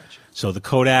no. Oh, I got you. So the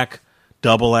Kodak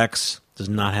double X does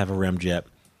not have a remjet.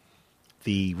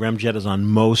 The remjet is on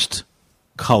most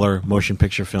color motion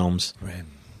picture films.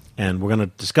 And we're going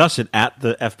to discuss it at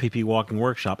the FPP Walking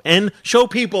Workshop and show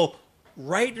people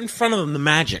right in front of them the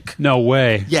magic. No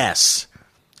way. Yes.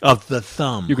 Of the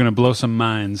thumb. You're going to blow some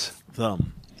minds.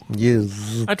 Thumb.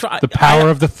 Yes. I try. The power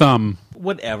of the thumb.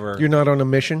 Whatever. You're not on a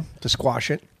mission to squash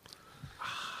it?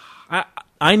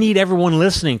 I need everyone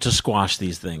listening to squash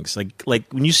these things. Like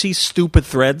when you see stupid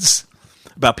threads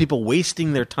about people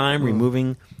wasting their time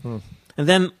removing, and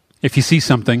then If you see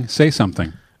something, say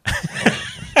something.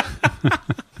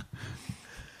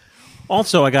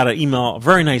 also I got an email, a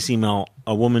very nice email.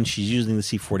 A woman, she's using the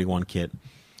C41 kit,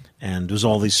 and there's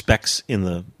all these specs in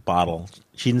the bottle.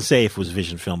 She didn't say if it was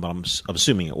Vision film, but I'm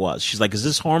assuming it was. She's like, "Is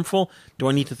this harmful? Do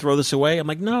I need to throw this away?" I'm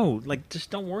like, "No, like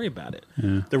just don't worry about it.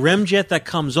 Yeah. The remjet that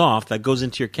comes off, that goes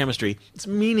into your chemistry, it's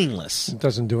meaningless. It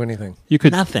doesn't do anything. You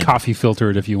could Nothing. coffee filter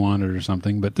it if you wanted or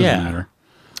something, but it doesn't Yeah. matter.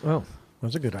 Oh,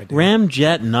 that's a good idea.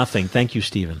 Ramjet nothing. Thank you,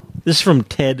 Stephen. This is from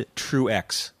Ted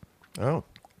Truex. Oh.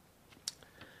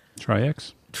 Try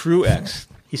X. Truex.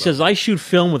 He says, I shoot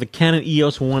film with a Canon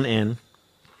EOS 1N,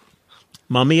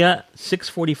 Mamiya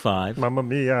 645, Mamma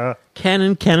mia.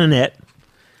 Canon Canonet.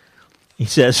 He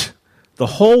says, the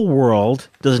whole world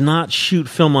does not shoot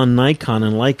film on Nikon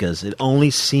and Leicas. It only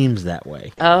seems that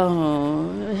way.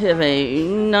 Oh, have a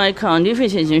Nikon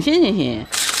Infinity.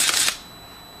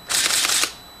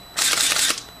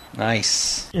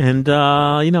 Nice. And,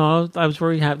 you know, I was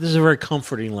very happy. This is a very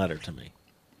comforting letter to me.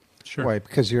 Sure. Why?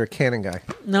 Because you're a Canon guy.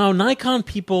 No, Nikon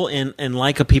people and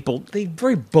Leica people, they're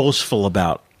very boastful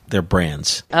about their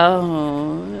brands.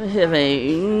 Oh, have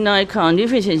a Nikon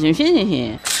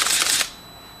Infinity.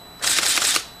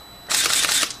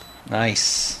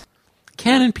 Nice.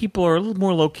 Canon people are a little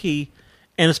more low-key,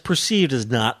 and it's perceived as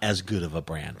not as good of a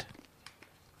brand.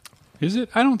 Is it?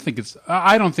 I don't think it's.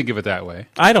 I don't think of it that way.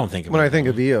 I don't think of When it. I think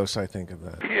of EOS, I think of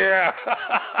that. Yeah.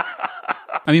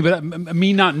 I mean, but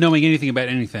me not knowing anything about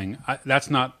anything, that's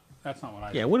not what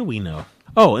I. Yeah, what do we know?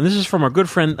 Oh, and this is from our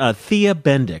good friend Thea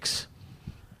Bendix.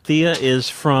 Thea is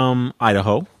from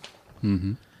Idaho,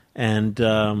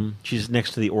 and she's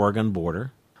next to the Oregon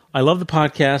border. I love the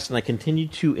podcast, and I continue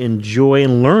to enjoy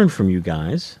and learn from you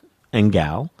guys and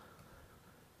gal.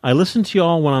 I listen to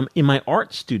y'all when I'm in my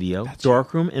art studio,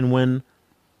 darkroom, and when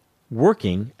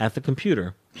working at the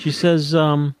computer. She says,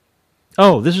 oh,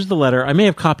 this is the letter. I may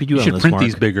have copied you on should this, print Mark.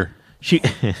 these bigger. She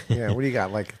Yeah, what do you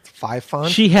got? Like 5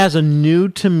 fonts? She has a new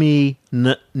to me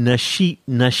Nashika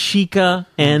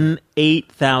N8000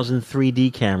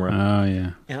 3D camera. Oh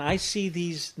yeah. And I see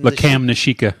these Lacam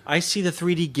Nashika. I see the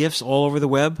 3D GIFs all over the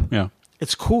web. Yeah.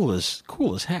 It's cool as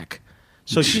heck.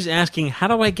 So she's asking, how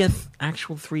do I get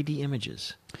actual 3D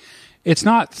images? It's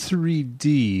not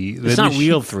 3D. It's not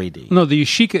real 3D. No, the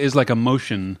Yashica is like a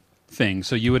motion thing.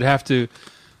 So you would have to.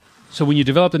 So when you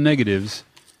develop the negatives,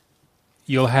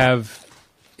 you'll have.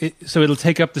 So it'll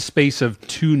take up the space of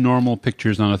 2 normal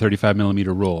pictures on a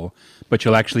 35mm roll, but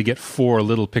you'll actually get 4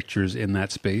 little pictures in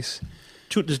that space.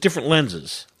 There's different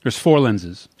lenses. There's 4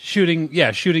 lenses. Shooting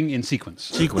in sequence.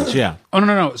 Sequence, yeah. Oh,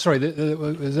 no. Sorry,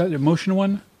 is that a motion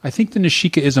one? I think the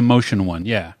Nishika is a motion one,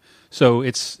 yeah. So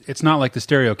it's not like the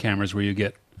stereo cameras where you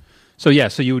get... So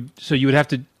you would have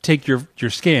to take your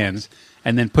scans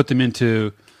and then put them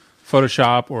into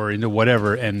Photoshop or into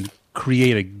whatever and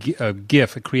create a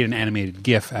GIF, create an animated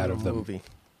GIF out of them. Movie.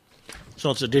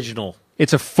 So it's a digital...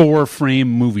 It's a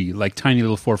 4-frame movie, like tiny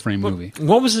little 4-frame movie.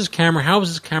 What was this camera? How was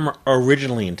this camera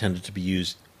originally intended to be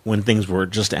used when things were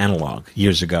just analog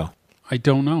years ago? I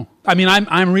don't know. I mean,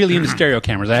 I'm really into stereo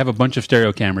cameras. I have a bunch of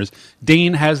stereo cameras.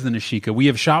 Dane has the Nishika. We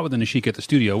have shot with the Nishika at the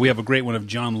studio. We have a great one of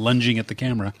John lunging at the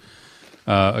camera,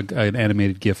 an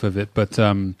animated GIF of it. But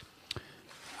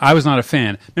I was not a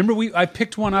fan. Remember, I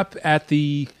picked one up at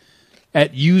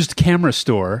used camera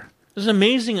store. There's an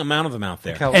amazing amount of them out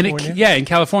there. California? In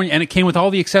California. And it came with all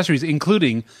the accessories,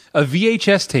 including a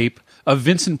VHS tape of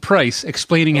Vincent Price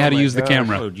explaining how to use the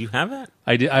camera. Oh, do you have that?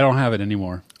 I don't have it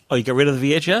anymore. Oh, you got rid of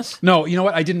the VHS? No, you know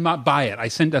what? I did not buy it.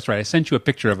 That's right. I sent you a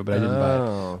picture of it, but I didn't buy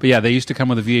it. But yeah, they used to come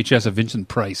with a VHS of Vincent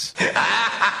Price.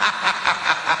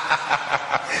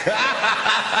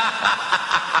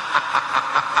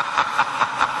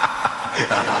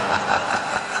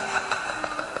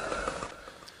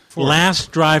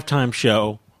 Last Drive Time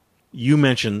show, you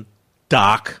mentioned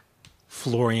Doc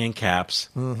Florian Capps,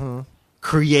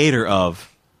 creator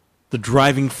of the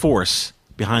driving force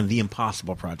behind the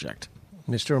Impossible Project.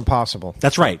 Mr. Impossible.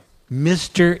 That's right.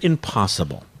 Mr.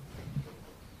 Impossible.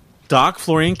 Doc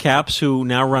Florian Capps, who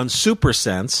now runs Super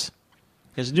Sense,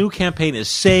 his new campaign is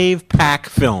Save Pack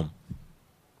Film.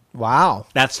 Wow.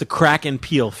 That's the Crack and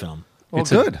Peel film. Well,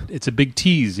 good. It's a big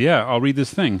tease. Yeah, I'll read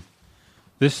this thing.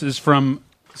 This is from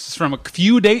a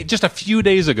few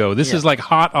days ago. This is like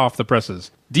hot off the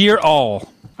presses. Dear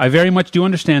all, I very much do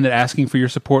understand that asking for your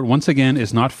support once again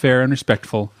is not fair and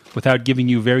respectful without giving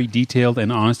you very detailed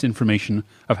and honest information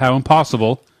of how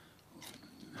impossible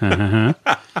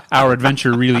our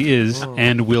adventure really is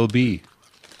and will be.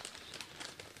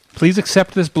 Please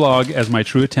accept this blog as my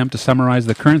true attempt to summarize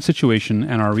the current situation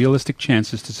and our realistic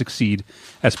chances to succeed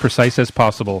as precise as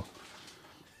possible.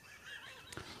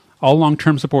 All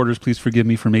long-term supporters, please forgive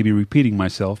me for maybe repeating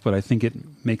myself, but I think it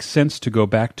makes sense to go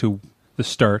back to the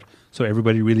start so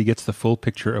everybody really gets the full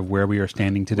picture of where we are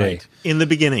standing today. Right. In the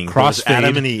beginning, crossfade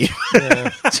Adam and Eve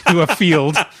to a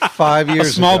field. 5 years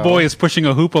A small ago. boy is pushing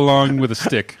a hoop along with a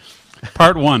stick.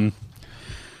 Part 1.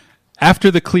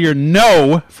 After the clear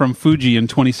no from Fuji in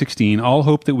 2016, all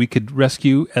hope that we could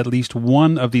rescue at least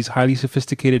one of these highly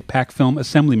sophisticated pack film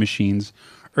assembly machines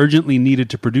urgently needed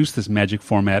to produce this magic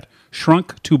format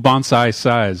shrunk to bonsai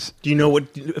size. Do you know what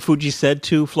Fuji said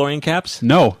to Florian Capps?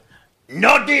 No.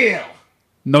 No deal.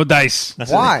 No dice.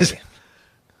 Why?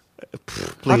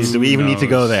 Please, do we even need to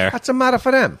go there? What's the matter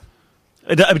for them?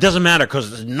 It doesn't matter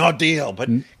because it's no deal. But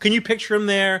can you picture him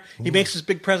there? He makes this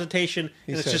big presentation,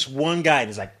 and it's just one guy, and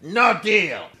he's like, no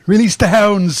deal. Release the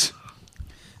hounds.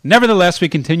 Nevertheless, we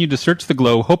continued to search the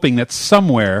globe, hoping that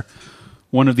somewhere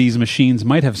one of these machines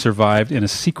might have survived in a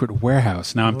secret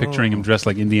warehouse. Now I'm picturing him dressed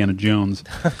like Indiana Jones.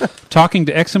 Talking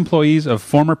to ex-employees of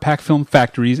former pack film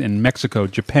factories in Mexico,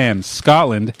 Japan,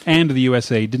 Scotland, and the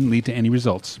USA didn't lead to any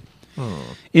results.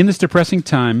 In this depressing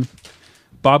time,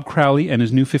 Bob Crowley and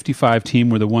his new 55 team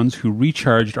were the ones who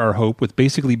recharged our hope with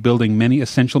basically building many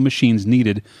essential machines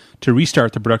needed to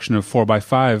restart the production of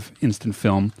 4x5 instant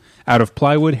film out of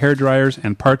plywood, hairdryers,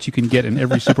 and parts you can get in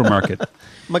every supermarket.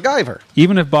 MacGyver.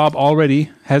 Even if Bob already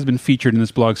has been featured in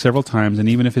this blog several times, and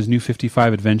even if his new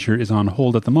 55 adventure is on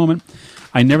hold at the moment,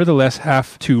 I nevertheless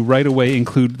have to right away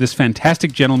include this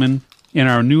fantastic gentleman in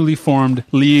our newly formed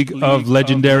League of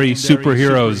Legendary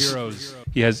Superheroes.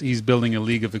 He's building a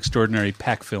League of Extraordinary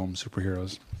pack film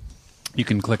superheroes. You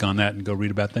can click on that and go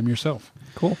read about them yourself.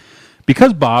 Cool.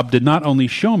 Because Bob did not only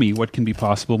show me what can be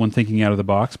possible when thinking out of the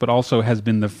box, but also has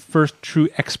been the first true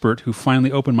expert who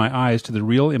finally opened my eyes to the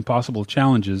real impossible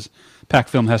challenges pack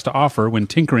film has to offer when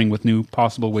tinkering with new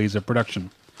possible ways of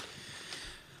production.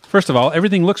 First of all,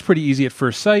 everything looks pretty easy at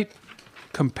first sight.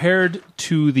 Compared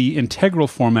to the integral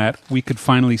format we could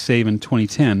finally save in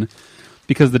 2010,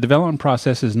 because the development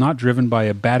process is not driven by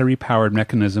a battery-powered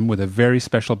mechanism with a very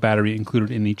special battery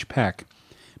included in each pack.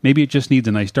 Maybe it just needs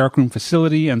a nice darkroom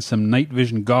facility and some night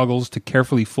vision goggles to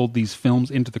carefully fold these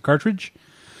films into the cartridge.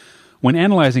 When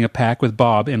analyzing a pack with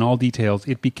Bob in all details,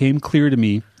 it became clear to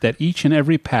me that each and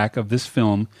every pack of this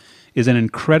film is an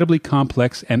incredibly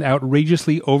complex and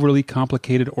outrageously overly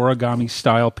complicated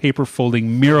origami-style paper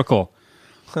folding miracle.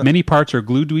 Many parts are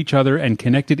glued to each other and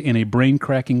connected in a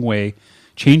brain-cracking way,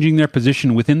 changing their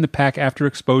position within the pack after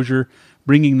exposure,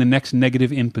 bringing the next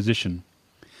negative in position.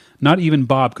 Not even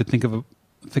Bob could think of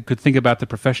could think about the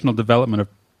professional development of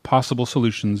possible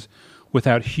solutions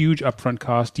without huge upfront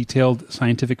costs, detailed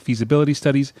scientific feasibility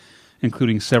studies,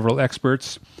 including several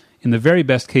experts, in the very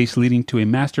best case leading to a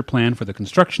master plan for the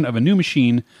construction of a new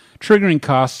machine, triggering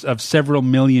costs of several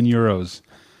million euros.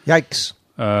 Yikes.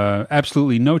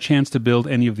 Absolutely no chance to build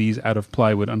any of these out of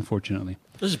plywood, unfortunately.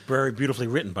 This is very beautifully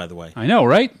written, by the way. I know,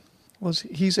 right? Well,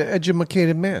 he's an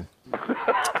educated man.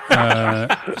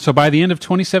 So by the end of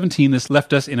 2017, this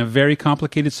left us in a very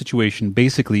complicated situation,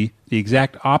 basically the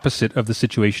exact opposite of the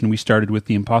situation we started with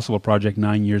the Impossible Project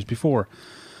 9 years before.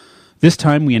 This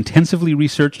time, we intensively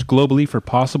researched globally for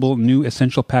possible new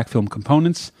essential pack film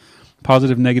components,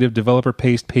 positive, negative, developer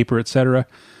paste, paper, etc.,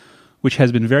 which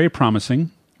has been very promising.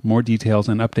 More details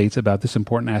and updates about this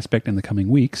important aspect in the coming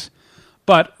weeks.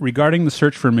 But regarding the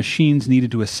search for machines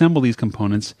needed to assemble these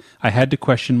components, I had to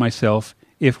question myself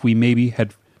if we maybe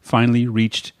had finally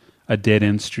reached a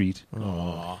dead-end street.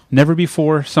 Aww. Never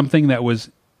before something that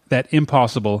was that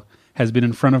impossible has been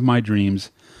in front of my dreams.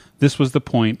 This was the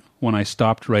point when I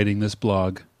stopped writing this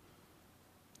blog. ...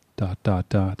 But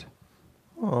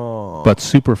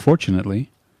super fortunately,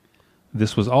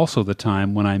 this was also the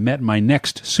time when I met my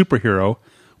next superhero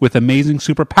with amazing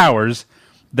superpowers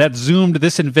that zoomed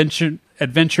this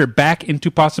adventure back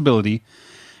into possibility,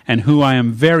 and who I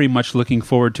am very much looking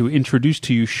forward to introduce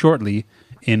to you shortly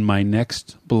in my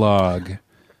next blog.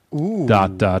 Ooh. ...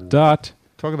 Talk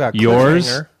about yours,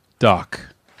 cliffhanger. Doc.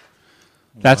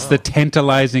 That's the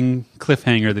tantalizing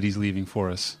cliffhanger that he's leaving for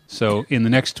us. So in the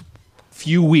next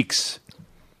few weeks,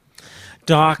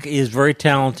 Doc is very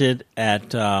talented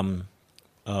at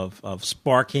of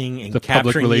sparking and The public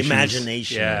capturing the relations.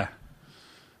 imagination Yeah.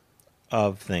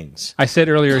 of things. I said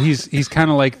earlier he's kind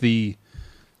of like the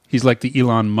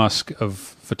Elon Musk of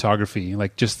photography.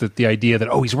 Like just the idea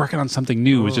that he's working on something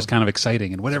new is just kind of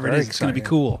exciting, and whatever it very is, it's going to be exciting.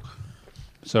 cool.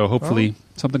 So hopefully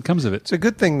something comes of it. It's a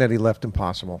good thing that he left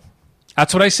Impossible.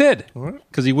 That's what I said,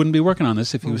 because he wouldn't be working on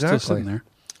this if he was still Exactly. sitting there.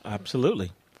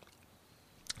 Absolutely.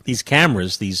 These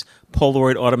cameras, these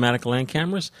Polaroid automatic land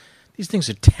cameras, these things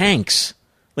are tanks.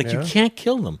 Like you Yeah. can't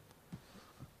kill them.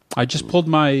 I just pulled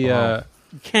my You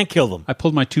can't kill them. I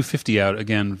pulled my 250 out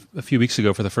again a few weeks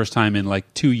ago for the first time in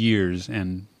like 2 years,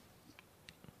 and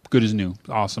good as new.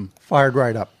 Awesome. Fired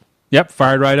right up. Yep,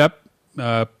 fired right up.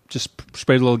 Just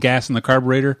sprayed a little gas in the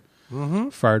carburetor. Mm-hmm.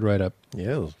 Fired right up.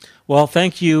 Yeah. Well,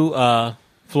 thank you,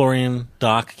 Florian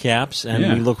Doc Caps, and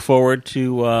Yeah. we look forward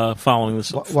to following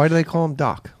this. Why do they call him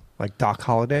Doc? Like Doc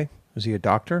Holliday? Is he a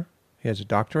doctor? He has a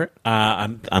doctorate?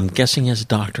 I'm guessing he has a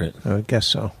doctorate. I guess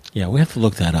so. Yeah, we have to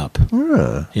look that up.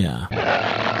 Yeah.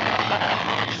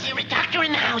 Is there a doctor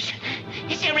in the house?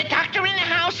 Is there a doctor in the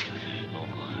house?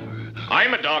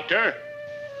 I'm a doctor.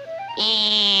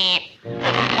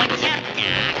 What's up,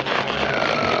 Doc?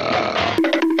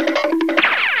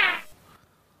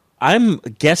 I'm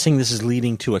guessing this is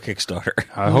leading to a Kickstarter.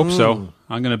 I hope so.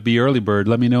 I'm going to be early bird.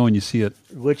 Let me know when you see it.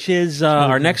 Which is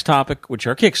our next topic, which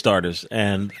are Kickstarters.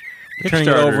 And turning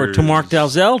it over to Mark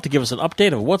Dalzell to give us an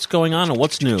update of what's going on and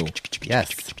what's new.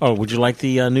 Yes. Oh, would you like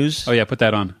the news? Oh, yeah, put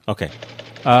that on. Okay.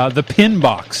 The pin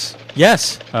box.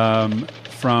 Yes.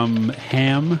 From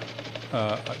Ham,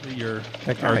 our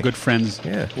good friends.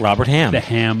 Yeah. Robert Ham. The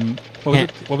Ham. What was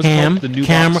it? What was it Ham called? The new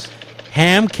Camera. box?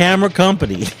 Ham Camera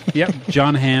Company. Yep,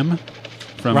 John Ham.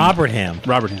 From Robert Ham.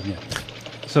 Robert Ham, yeah.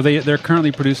 So they're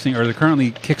currently producing, or they're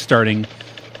currently kickstarting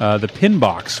the Pin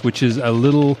Box, which is a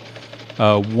little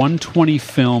 120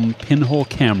 film pinhole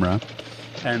camera.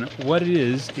 And what it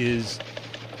is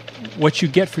what you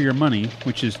get for your money,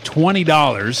 which is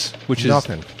 $20, which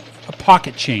Nothing. is a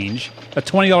pocket change. A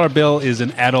 $20 bill is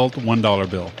an adult $1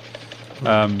 bill.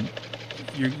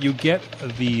 You get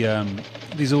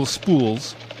these little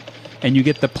spools, and you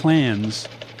get the plans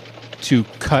to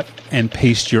cut and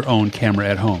paste your own camera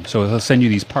at home. So they'll send you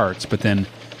these parts, but then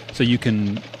so you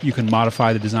can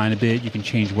modify the design a bit. You can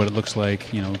change what it looks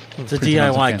like. You know, It's a print it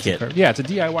on some DIY fancy kit. card. Yeah, it's a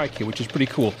DIY kit, which is pretty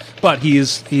cool. But he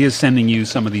is sending you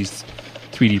some of these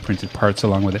 3D printed parts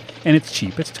along with it, and it's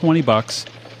cheap. It's $20.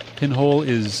 Pinhole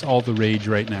is all the rage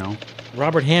right now.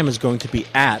 Robert Ham is going to be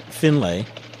at Finlay.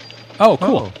 Oh,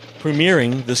 cool.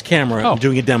 Premiering this camera and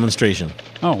doing a demonstration.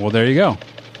 Oh, well, there you go.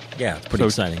 Yeah, it's pretty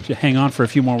exciting. Hang on for a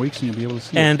few more weeks and you'll be able to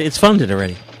see it. And it's funded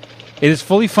already. It is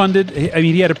fully funded. I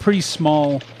mean, he had a pretty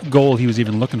small goal he was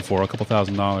even looking for, a couple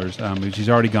 $1,000s, which he's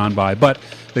already gone by. But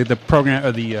the program,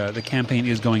 or the campaign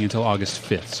is going until August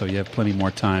 5th, so you have plenty more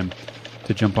time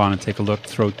to jump on and take a look,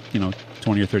 throw $20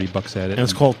 or $30 at it. And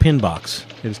it's called Pinbox.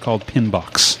 It is called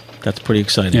Pinbox. That's pretty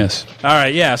exciting. Yes. All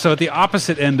right, yeah. So at the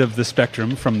opposite end of the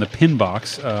spectrum from the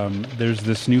Pinbox, there's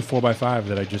this new 4x5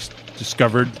 that I just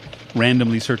discovered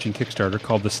randomly searching Kickstarter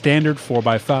called the Standard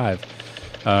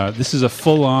 4x5. This is a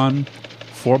full-on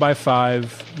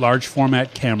 4x5 large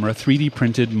format camera, 3D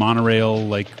printed monorail,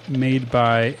 like made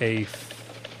by a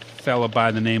fella by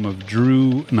the name of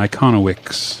Drew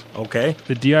Nikonowicz. Okay.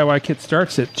 The DIY kit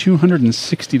starts at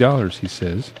 $260, he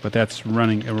says, but that's we're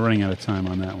running out of time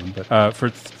on that one. But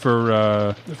for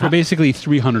basically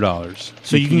 $300,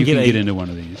 so you can get into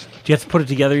one of these. Do you have to put it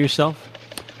together yourself?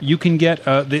 You can get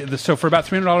so for about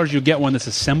 $300 you'll get one that's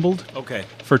assembled. Okay.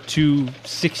 For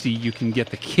 $260 you can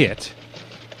get the kit.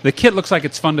 The kit looks like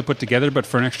it's fun to put together, but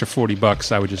for an extra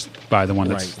 $40, I would just buy the one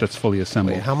that's fully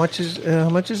assembled. Wait, how much is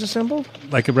assembled?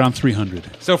 Like around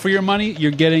 $300. So for your money,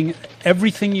 you're getting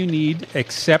everything you need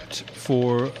except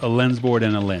for a lens board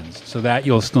and a lens. So that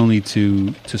you'll still need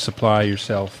to supply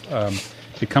yourself.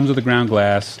 It comes with a ground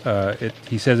glass.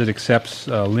 He says it accepts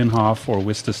Linhof or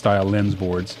Wista style lens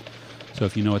boards. So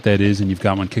if you know what that is and you've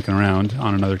got one kicking around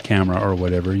on another camera or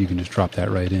whatever, you can just drop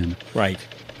that right in. Right.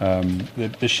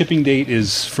 The shipping date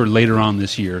is for later on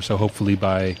this year, so hopefully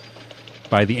by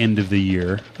the end of the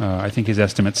year. I think his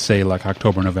estimates say like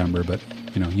October, November, but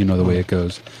you know the way it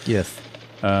goes. Yes.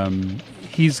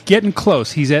 He's getting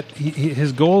close.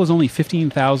 His goal is only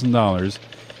 $15,000.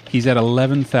 He's at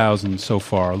 11,000 so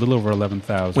far, a little over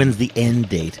 11,000. When's the end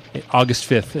date? August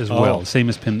 5th as well, same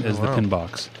as the pin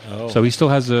box. Oh. So he still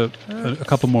has a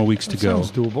couple more weeks to go.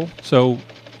 Sounds doable. So,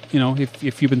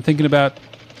 if you've been thinking about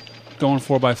going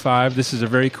 4x5, this is a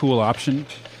very cool option.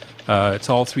 It's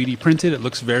all 3D printed. It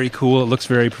looks very cool. It looks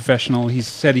very professional. He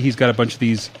said he's got a bunch of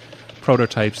these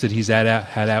prototypes that he's had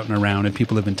out and around, and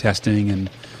people have been testing and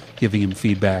giving him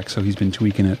feedback, so he's been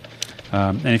tweaking it.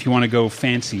 And if you want to go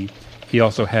fancy, he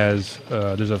also has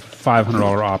there's a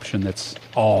 $500 option that's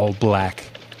all black,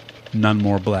 none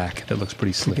more black. That looks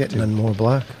pretty slick. Get none more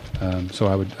black. So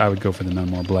I would go for the none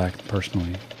more black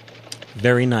personally.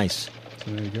 Very nice.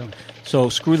 So there you go. So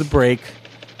screw the break.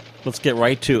 Let's get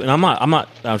right to. And I'm not.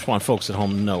 I just want folks at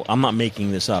home to know I'm not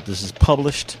making this up. This is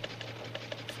published.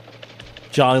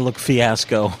 Jolly Look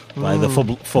Fiasco by the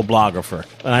full blogger.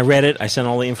 And I read it. I sent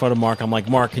all the info to Mark. I'm like,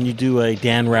 Mark, can you do a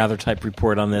Dan Rather type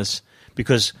report on this?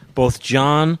 Because both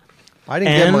John, I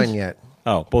didn't get mine yet.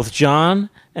 Oh, both John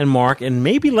and Mark and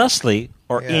maybe Leslie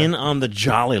are in on the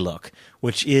Jolly Look,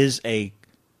 which is a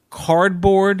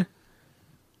cardboard.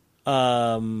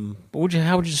 How would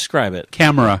you describe it?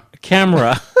 Camera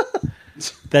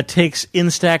that takes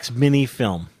Instax mini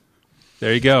film.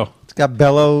 There you go. It's got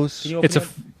bellows. It's a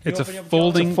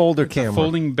folder camera.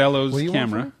 Folding bellows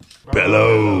camera.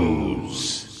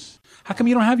 Bellows. How come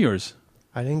you don't have yours?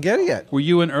 I didn't get it yet. Were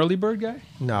you an early bird guy?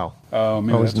 No. Oh,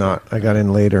 maybe I was not. I got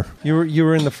in later. You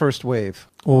were in the first wave.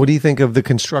 Well, what do you think of the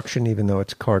construction, even though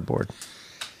it's cardboard?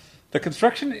 The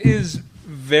construction is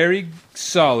very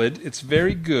solid. It's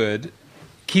very good.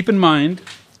 Keep in mind,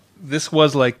 this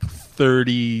was like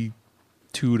 $32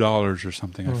 or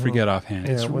something. I forget offhand.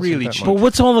 Yeah, it's it wasn't really that cheap. But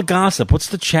what's all the gossip? What's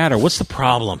the chatter? What's the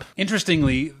problem?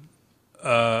 Interestingly,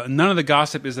 none of the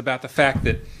gossip is about the fact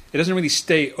that it doesn't really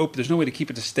stay open. There's no way to keep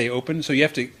it to stay open, so you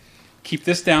have to keep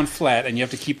this down flat, and you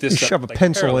have to keep this You shove a like,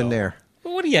 pencil parallel. in there.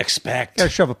 Well, what do you expect? You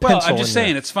gotta shove a pencil in Well, I'm just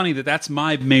saying, there. it's funny that's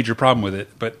my major problem with it.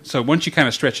 But so once you kind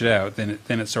of stretch it out, then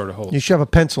it sort of holds. You shove a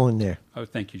pencil in there. Oh,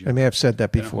 thank you, Jim. I may have said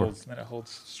that Then before. Then it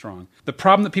holds strong. The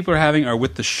problem that people are having are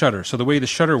with the shutter. So the way the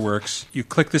shutter works, you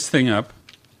click this thing up,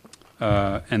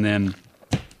 and then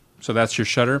so that's your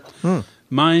shutter.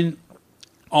 Mine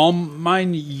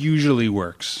usually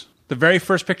works. The very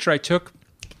first picture I took,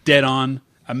 dead on,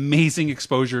 amazing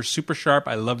exposure, super sharp.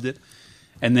 I loved it.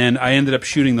 And then I ended up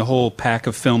shooting the whole pack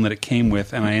of film that it came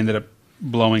with, and I ended up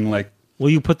blowing like Will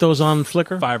you put those on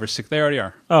Flickr? 5 or 6. They already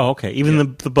are. Oh, okay.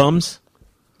 Even the bums?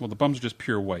 Well, the bums are just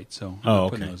pure white, so I'm Oh, not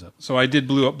putting okay. those up. So I did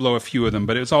blow a few of them,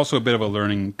 but it was also a bit of a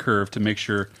learning curve to make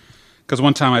sure. Because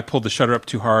one time I pulled the shutter up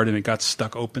too hard and it got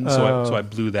stuck open, so I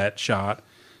blew that shot.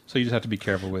 So you just have to be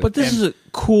careful with it. But this is a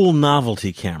cool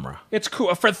novelty camera. It's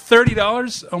cool. For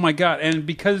 $30? Oh, my God. And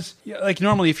because, like,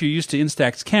 normally if you're used to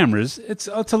Instax cameras, it's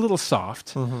a little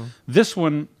soft. This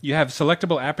one, you have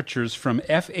selectable apertures from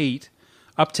f8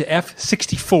 up to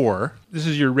f64. This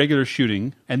is your regular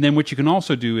shooting. And then what you can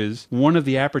also do is one of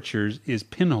the apertures is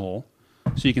pinhole.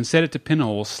 So you can set it to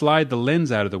pinhole, slide the lens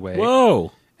out of the way.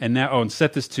 Whoa. And now, and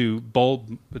set this to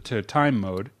time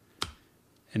mode.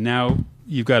 And now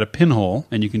you've got a pinhole,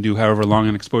 and you can do however long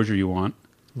an exposure you want.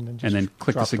 And then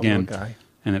click drop this the again, little guy.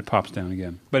 and it pops down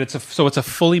again. But it's a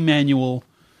fully manual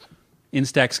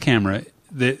Instax camera.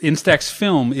 The Instax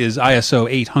film is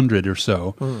ISO 800 or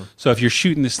so. So if you're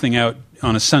shooting this thing out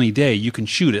on a sunny day, you can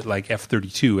shoot it like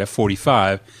f32,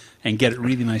 f45, and get it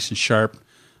really nice and sharp.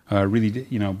 really,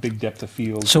 big depth of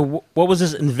field. So what was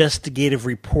this investigative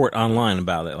report online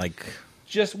about it? Like,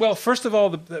 Well, first of all,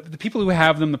 the people who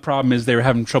have them, the problem is they were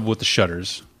having trouble with the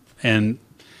shutters. And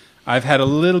I've had a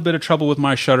little bit of trouble with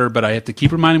my shutter, but I have to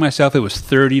keep reminding myself it was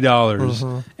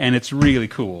 $30, and it's really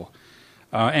cool.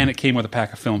 And it came with a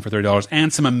pack of film for $30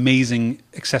 and some amazing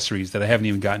accessories that I haven't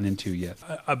even gotten into yet.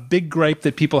 A big gripe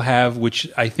that people have, which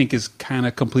I think is kind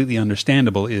of completely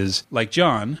understandable, is, like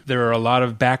John, there are a lot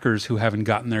of backers who haven't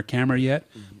gotten their camera yet,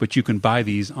 but you can buy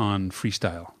these on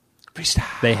Freestyle.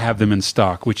 They have them in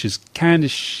stock, which is kind of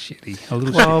shitty. A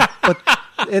little shitty. But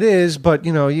it is, but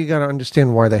you got to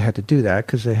understand why they had to do that,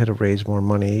 because they had to raise more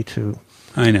money to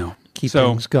I know. keep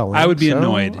things going. I would be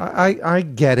annoyed. I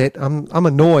get it. I'm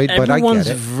annoyed, but I get it. Everyone's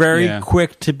very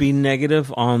quick to be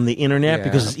negative on the internet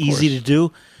because it's easy to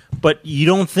do. But you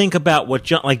don't think about what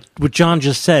John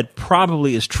just said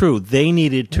probably is true. They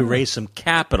needed to raise some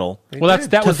capital.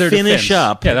 That was their finish defense.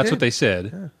 up. Yeah, that's what they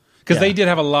said. Because they did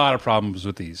have a lot of problems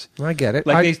with these. I get it.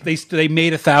 Like they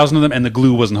made 1,000 of them, and the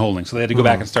glue wasn't holding, so they had to go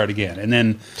back and start again. And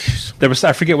then there was,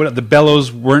 I forget what, the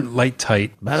bellows weren't light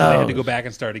tight, so they had to go back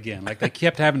and start again. Like they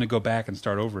kept having to go back and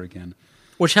start over again,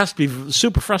 which has to be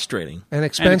super frustrating and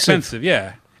expensive.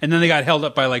 Yeah. And then they got held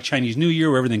up by like Chinese New Year,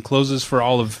 where everything closes for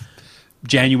all of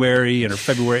January or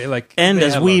February. And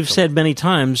as we've said many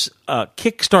times,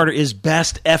 Kickstarter is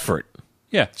best effort.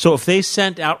 Yeah. So if they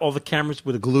sent out all the cameras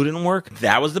where the glue didn't work,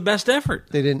 that was the best effort.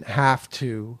 They didn't have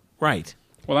to. Right.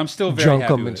 Well, I'm still very junk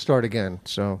happy them with and it. start again.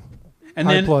 So And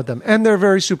I then- applaud them. And they're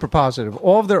very super positive.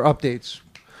 All of their updates,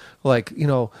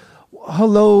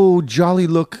 hello, Jolly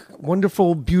Look,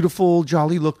 wonderful, beautiful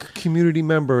Jolly Look community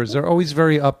members. They're always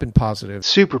very up and positive.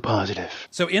 Super positive.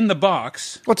 So in the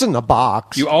box, what's in the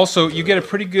box? You get a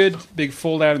pretty good big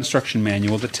fold-out instruction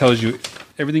manual that tells you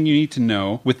everything you need to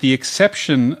know, with the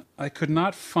exception I could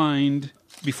not find.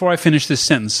 Before I finish this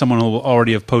sentence, someone will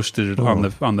already have posted it on the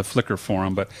Flickr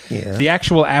forum, but the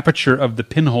actual aperture of the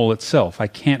pinhole itself, I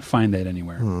can't find that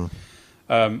anywhere.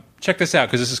 Check this out,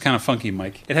 because this is kind of funky,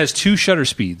 Mike. It has 2 shutter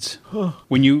speeds.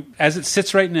 As it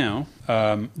sits right now,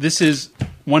 this is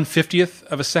 1/50th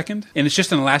of a second, and it's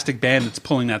just an elastic band that's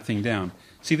pulling that thing down.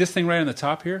 See this thing right on the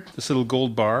top here? This little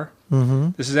gold bar? Mm-hmm.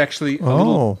 This is actually a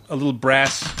little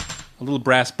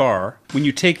brass bar. When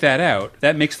you take that out,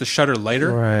 that makes the shutter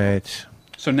lighter. Right.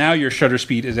 So now your shutter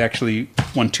speed is actually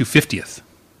 1/250th.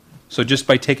 So just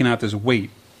by taking out this weight,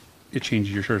 it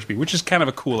changes your shutter speed, which is kind of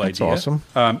a cool idea. Awesome.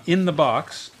 In the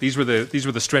box, these were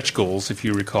the stretch goals, if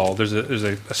you recall. There's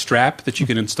a strap that you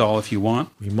can install if you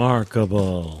want.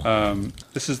 Remarkable.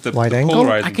 This is the wide angle.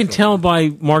 polarizing I can filter. tell by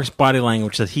Mark's body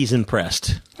language that he's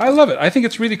impressed. I love it. I think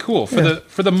it's really cool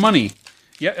for the money.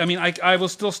 Yeah, I mean, I will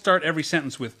still start every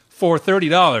sentence with for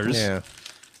 $30.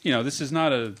 Yeah. This is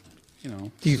not a.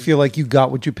 Do you feel like you got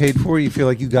what you paid for? Or you feel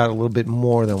like you got a little bit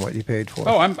more than what you paid for?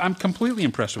 Oh, I'm completely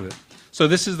impressed with it. So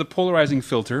this is the polarizing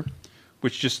filter,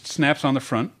 which just snaps on the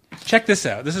front. Check this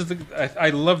out. This is I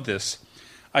love this.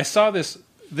 I saw this.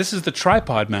 This is the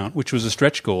tripod mount, which was a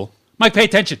stretch goal. Mike, pay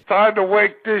attention. Time to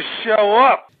wake this show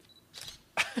up.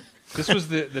 This was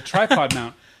the tripod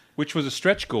mount, which was a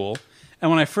stretch goal. And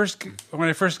when I first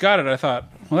got it, I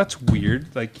thought, well, that's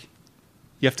weird. Like,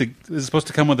 this is supposed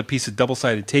to come with a piece of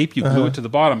double-sided tape. You glue it to the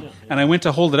bottom. And I went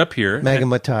to hold it up here.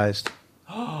 Magnetized.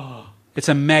 It's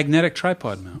a magnetic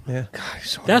tripod mount. Yeah.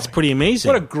 That's pretty amazing.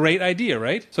 What a great idea,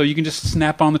 right? So you can just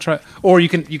snap on the or you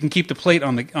can keep the plate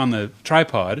on the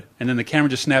tripod, and then the camera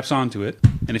just snaps onto it.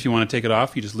 And if you want to take it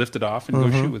off, you just lift it off and go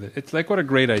shoot with it. It's like, what a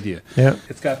great idea. Yeah.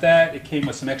 It's got that. It came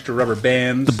with some extra rubber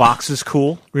bands. The box is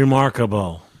cool.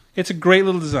 Remarkable. It's a great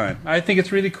little design. I think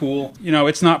it's really cool.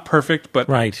 It's not perfect, but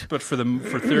right. But for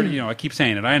 30, I keep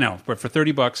saying it. I know, but for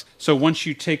 $30. So once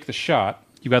you take the shot,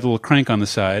 you've got the little crank on the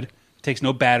side. It takes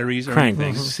no batteries or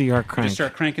anything. CR crank. You just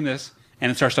start cranking this,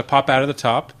 and it starts to pop out of the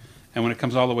top. And when it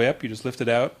comes all the way up, you just lift it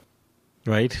out.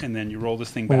 Right. And then you roll this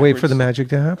thing We'll backwards. wait for the magic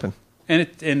to happen. And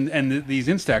these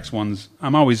Instax ones,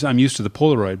 I'm used to the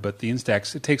Polaroid, but the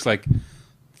Instax, it takes like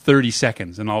 30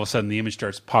 seconds, and all of a sudden the image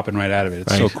starts popping right out of it.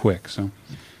 It's so quick. So,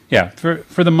 yeah,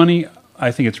 for the money,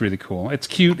 I think it's really cool. It's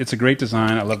cute. It's a great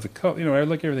design. I love the color. I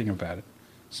like everything about it.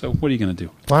 So what are you going to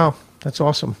do? Wow, that's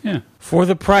awesome. Yeah. For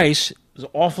the price, there's an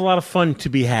awful lot of fun to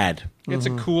be had. It's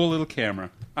a cool little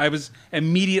camera. I was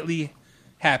immediately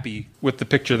happy with the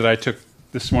picture that I took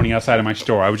this morning outside of my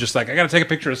store. I was just like, I got to take a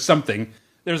picture of something.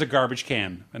 There's a garbage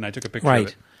can, and I took a picture of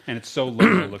it. And it's so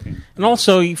local looking. And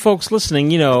also, you folks listening,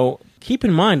 keep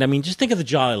in mind, I mean, just think of the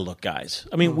Jolly Look guys.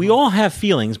 I mean, we all have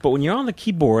feelings, but when you're on the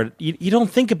keyboard, you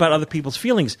don't think about other people's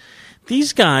feelings.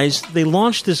 These guys, they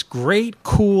launched this great,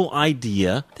 cool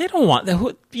idea. They don't want,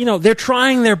 they're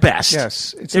trying their best.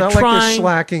 Yes. It's They're not like they're trying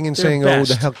slacking and their saying,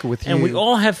 best. oh, the hell with you. And we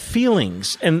all have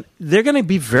feelings, and they're going to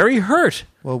be very hurt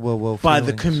by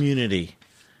the community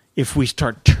if we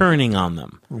start turning on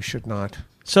them. We should not.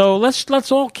 So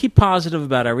let's all keep positive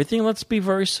about everything. Let's be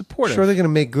very supportive. Sure, they're going to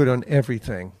make good on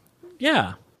everything.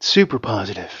 Yeah. Super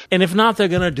positive. And if not, they're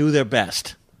going to do their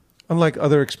best. Unlike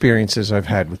other experiences I've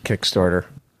had with Kickstarter.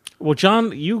 Well,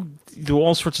 John, you do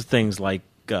all sorts of things like...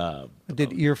 I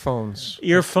did earphones.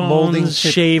 Molding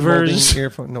shavers.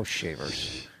 No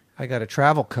shavers. I got a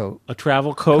travel coat. A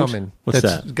travel coat? Coming. What's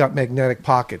that's that? Got magnetic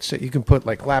pockets that you can put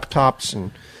like laptops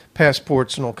and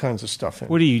passports and all kinds of stuff in.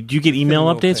 Do you get email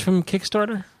updates from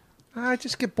Kickstarter? I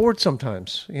just get bored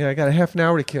sometimes. I got a half an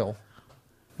hour to kill.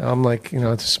 I'm like,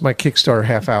 this is my Kickstarter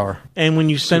half hour. And when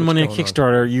you spend money on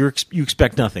Kickstarter, you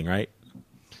expect nothing, right?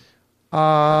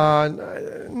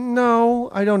 No,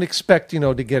 I don't expect,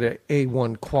 to get a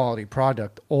A1 quality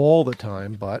product all the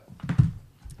time, but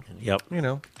yep.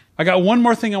 I got one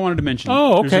more thing I wanted to mention.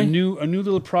 Oh, okay. There's a new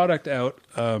little product out.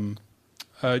 You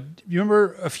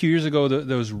remember a few years ago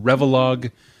those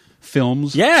Revolog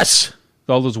films? Yes.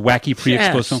 All those wacky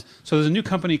pre-exposed films. So there's a new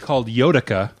company called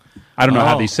Yodica. I don't know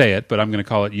how they say it, but I'm going to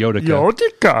call it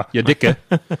Yodica. Yodica.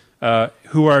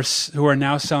 Who are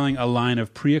now selling a line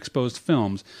of pre-exposed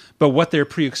films, but what they're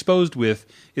pre-exposed with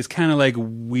is kind of like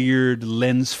weird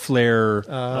lens flare,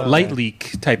 light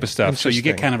leak type of stuff. So you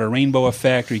get kind of a rainbow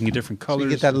effect, or you can get different colors. So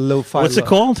you get that lo-fi. What's it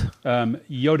called?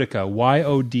 Yodica.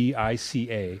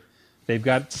 Yodica. They've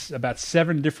got about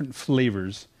 7 different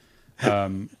flavors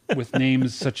with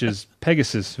names such as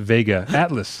Pegasus, Vega,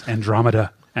 Atlas,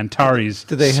 Andromeda, Antares,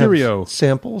 Do they Sirio. have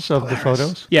samples of the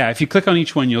photos? Yeah, if you click on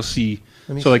each one, you'll see.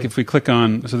 Like if we click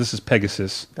on, so this is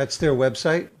Pegasus. That's their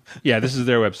website? Yeah, this is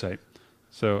their website.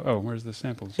 So, where's the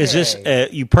samples? Is this,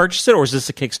 you purchased it, or is this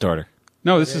a Kickstarter?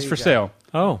 No, this is for sale.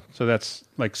 Oh. So that's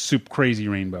like soup crazy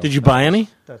rainbow. Did you buy any?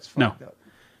 That's fucked up.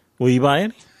 Will you buy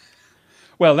any?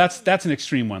 Well, that's an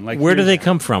extreme one. Like, where do they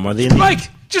come from? Are they in Mike,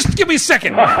 just give me a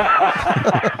second.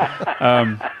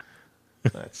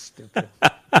 That's stupid.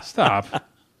 Stop.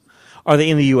 Are they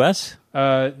in the U.S.?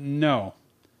 No.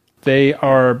 They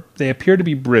appear to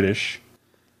be British.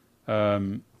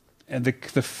 And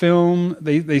the film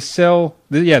they sell.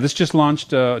 This just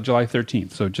launched July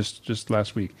 13th, so just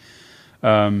last week.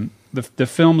 The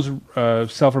films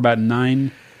sell for about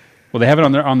 $9. Well, they have it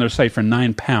on their site for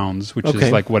 £9, which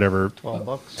is like whatever,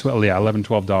 $12.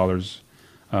 $11-12.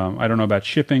 I don't know about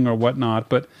shipping or whatnot,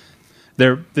 but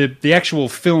the actual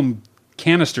film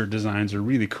canister designs are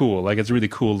really cool. Like, it's a really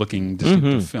cool looking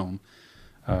distinctive film.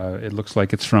 It looks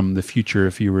like it's from the future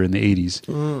if you were in the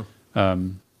 80s.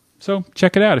 So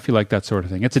check it out if you like that sort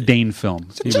of thing. It's a Dane film.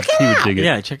 He would dig it.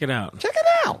 Yeah, check it out. Check it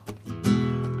out.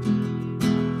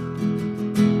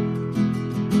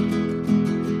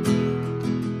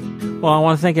 Well, I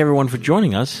want to thank everyone for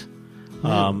joining us.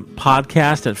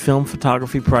 Podcast at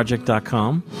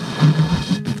filmphotographyproject.com.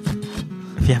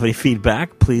 If you have any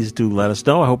feedback, please do let us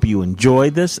know. I hope you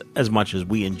enjoyed this as much as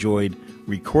we enjoyed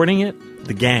recording it.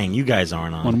 The gang, you guys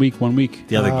aren't on. 1 week, 1 week.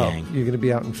 The other gang. You're going to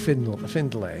be out in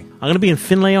Findlay. I'm going to be in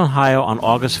Findlay, Ohio on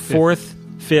August 4th,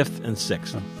 5th, and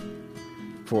 6th.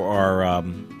 For our...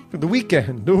 For the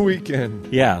weekend.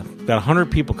 Yeah, about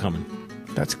 100 people coming.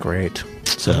 That's great.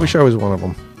 So, I wish I was one of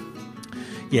them.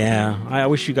 Yeah, I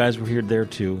wish you guys were here there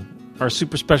too. Our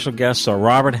super special guests are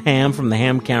Robert Ham from the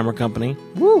Ham Camera Company.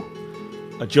 Woo!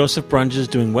 Joseph Brunges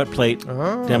doing wet plate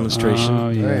demonstration. Oh,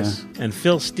 yeah. Nice. And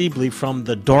Phil Steebley from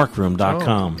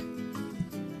thedarkroom.com.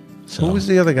 So, Who was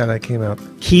the other guy that came out?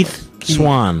 Keith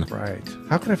Swan. Right.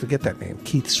 How can I forget that name?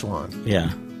 Keith Swan.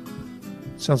 Yeah.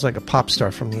 Sounds like a pop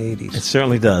star from the 80s. It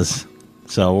certainly does.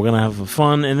 So we're going to have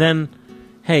fun. And then,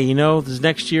 hey, this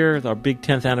next year, our big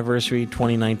 10th anniversary,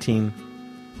 2019.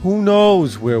 Who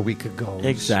knows where we could go?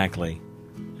 Exactly.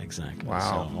 Wow.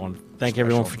 So I want to thank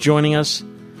everyone for joining us.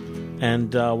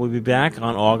 And we'll be back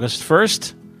on August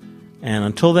 1st. And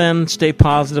until then, stay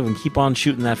positive and keep on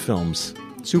shooting that films.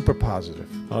 Super positive.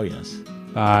 Oh, yes.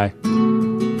 Bye.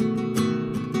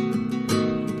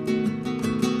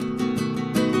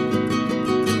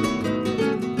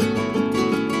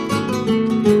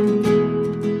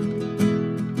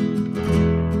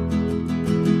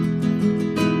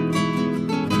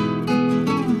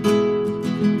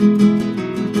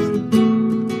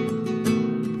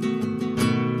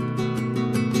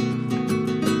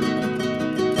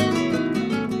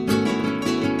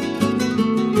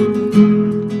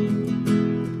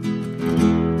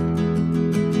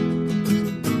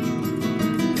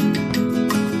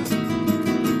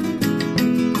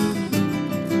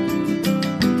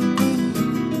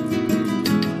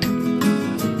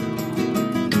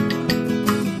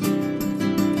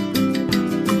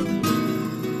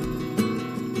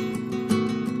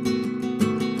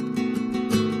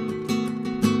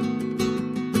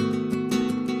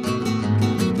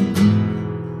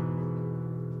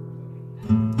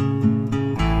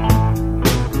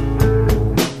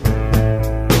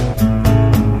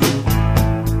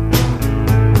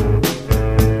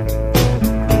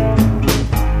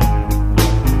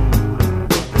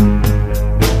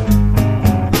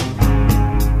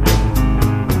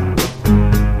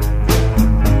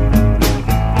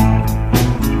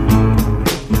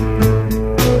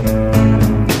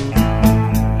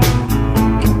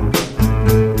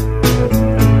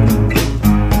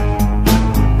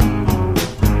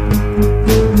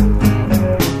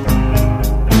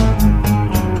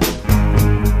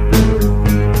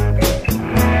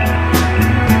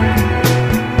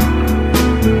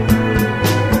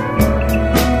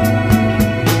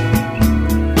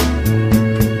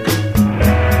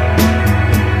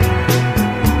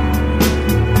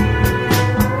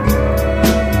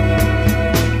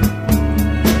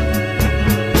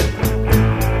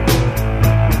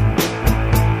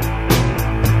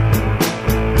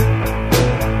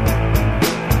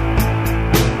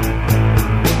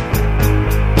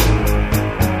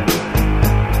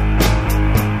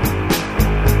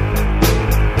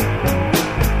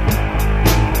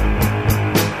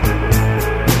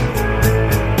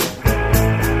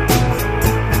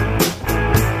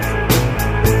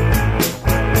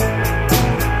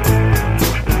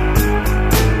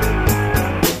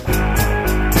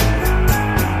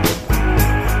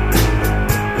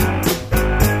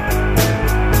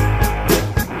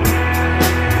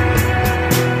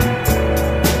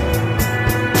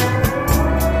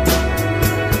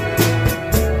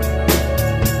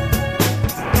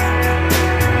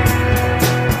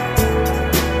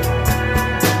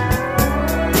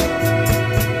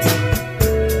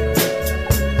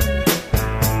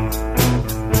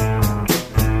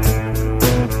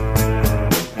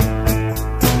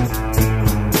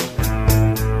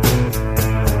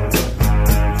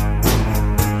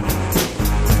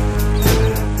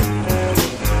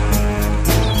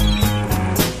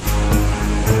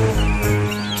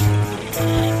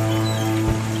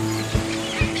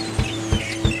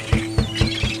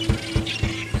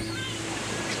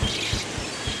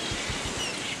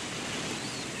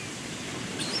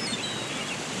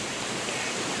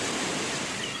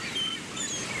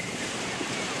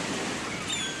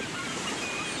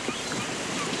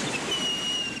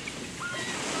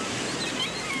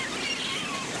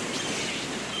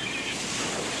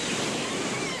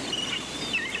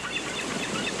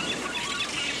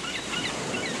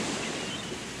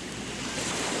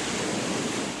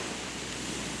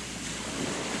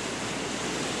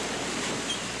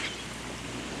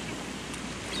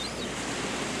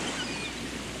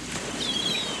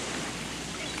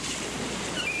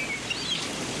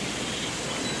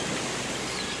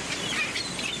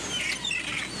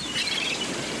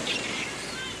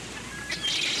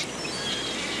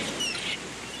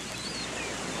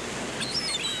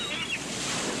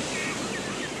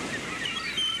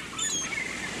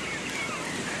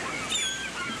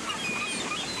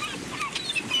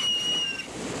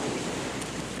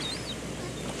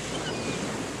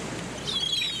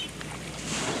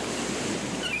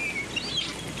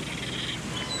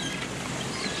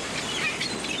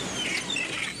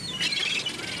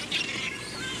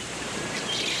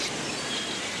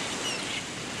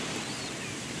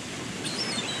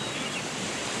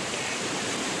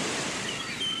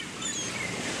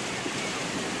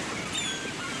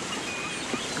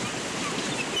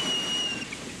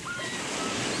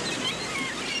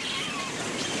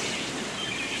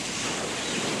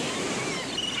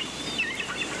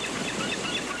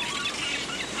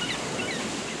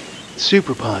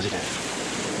 Super positive.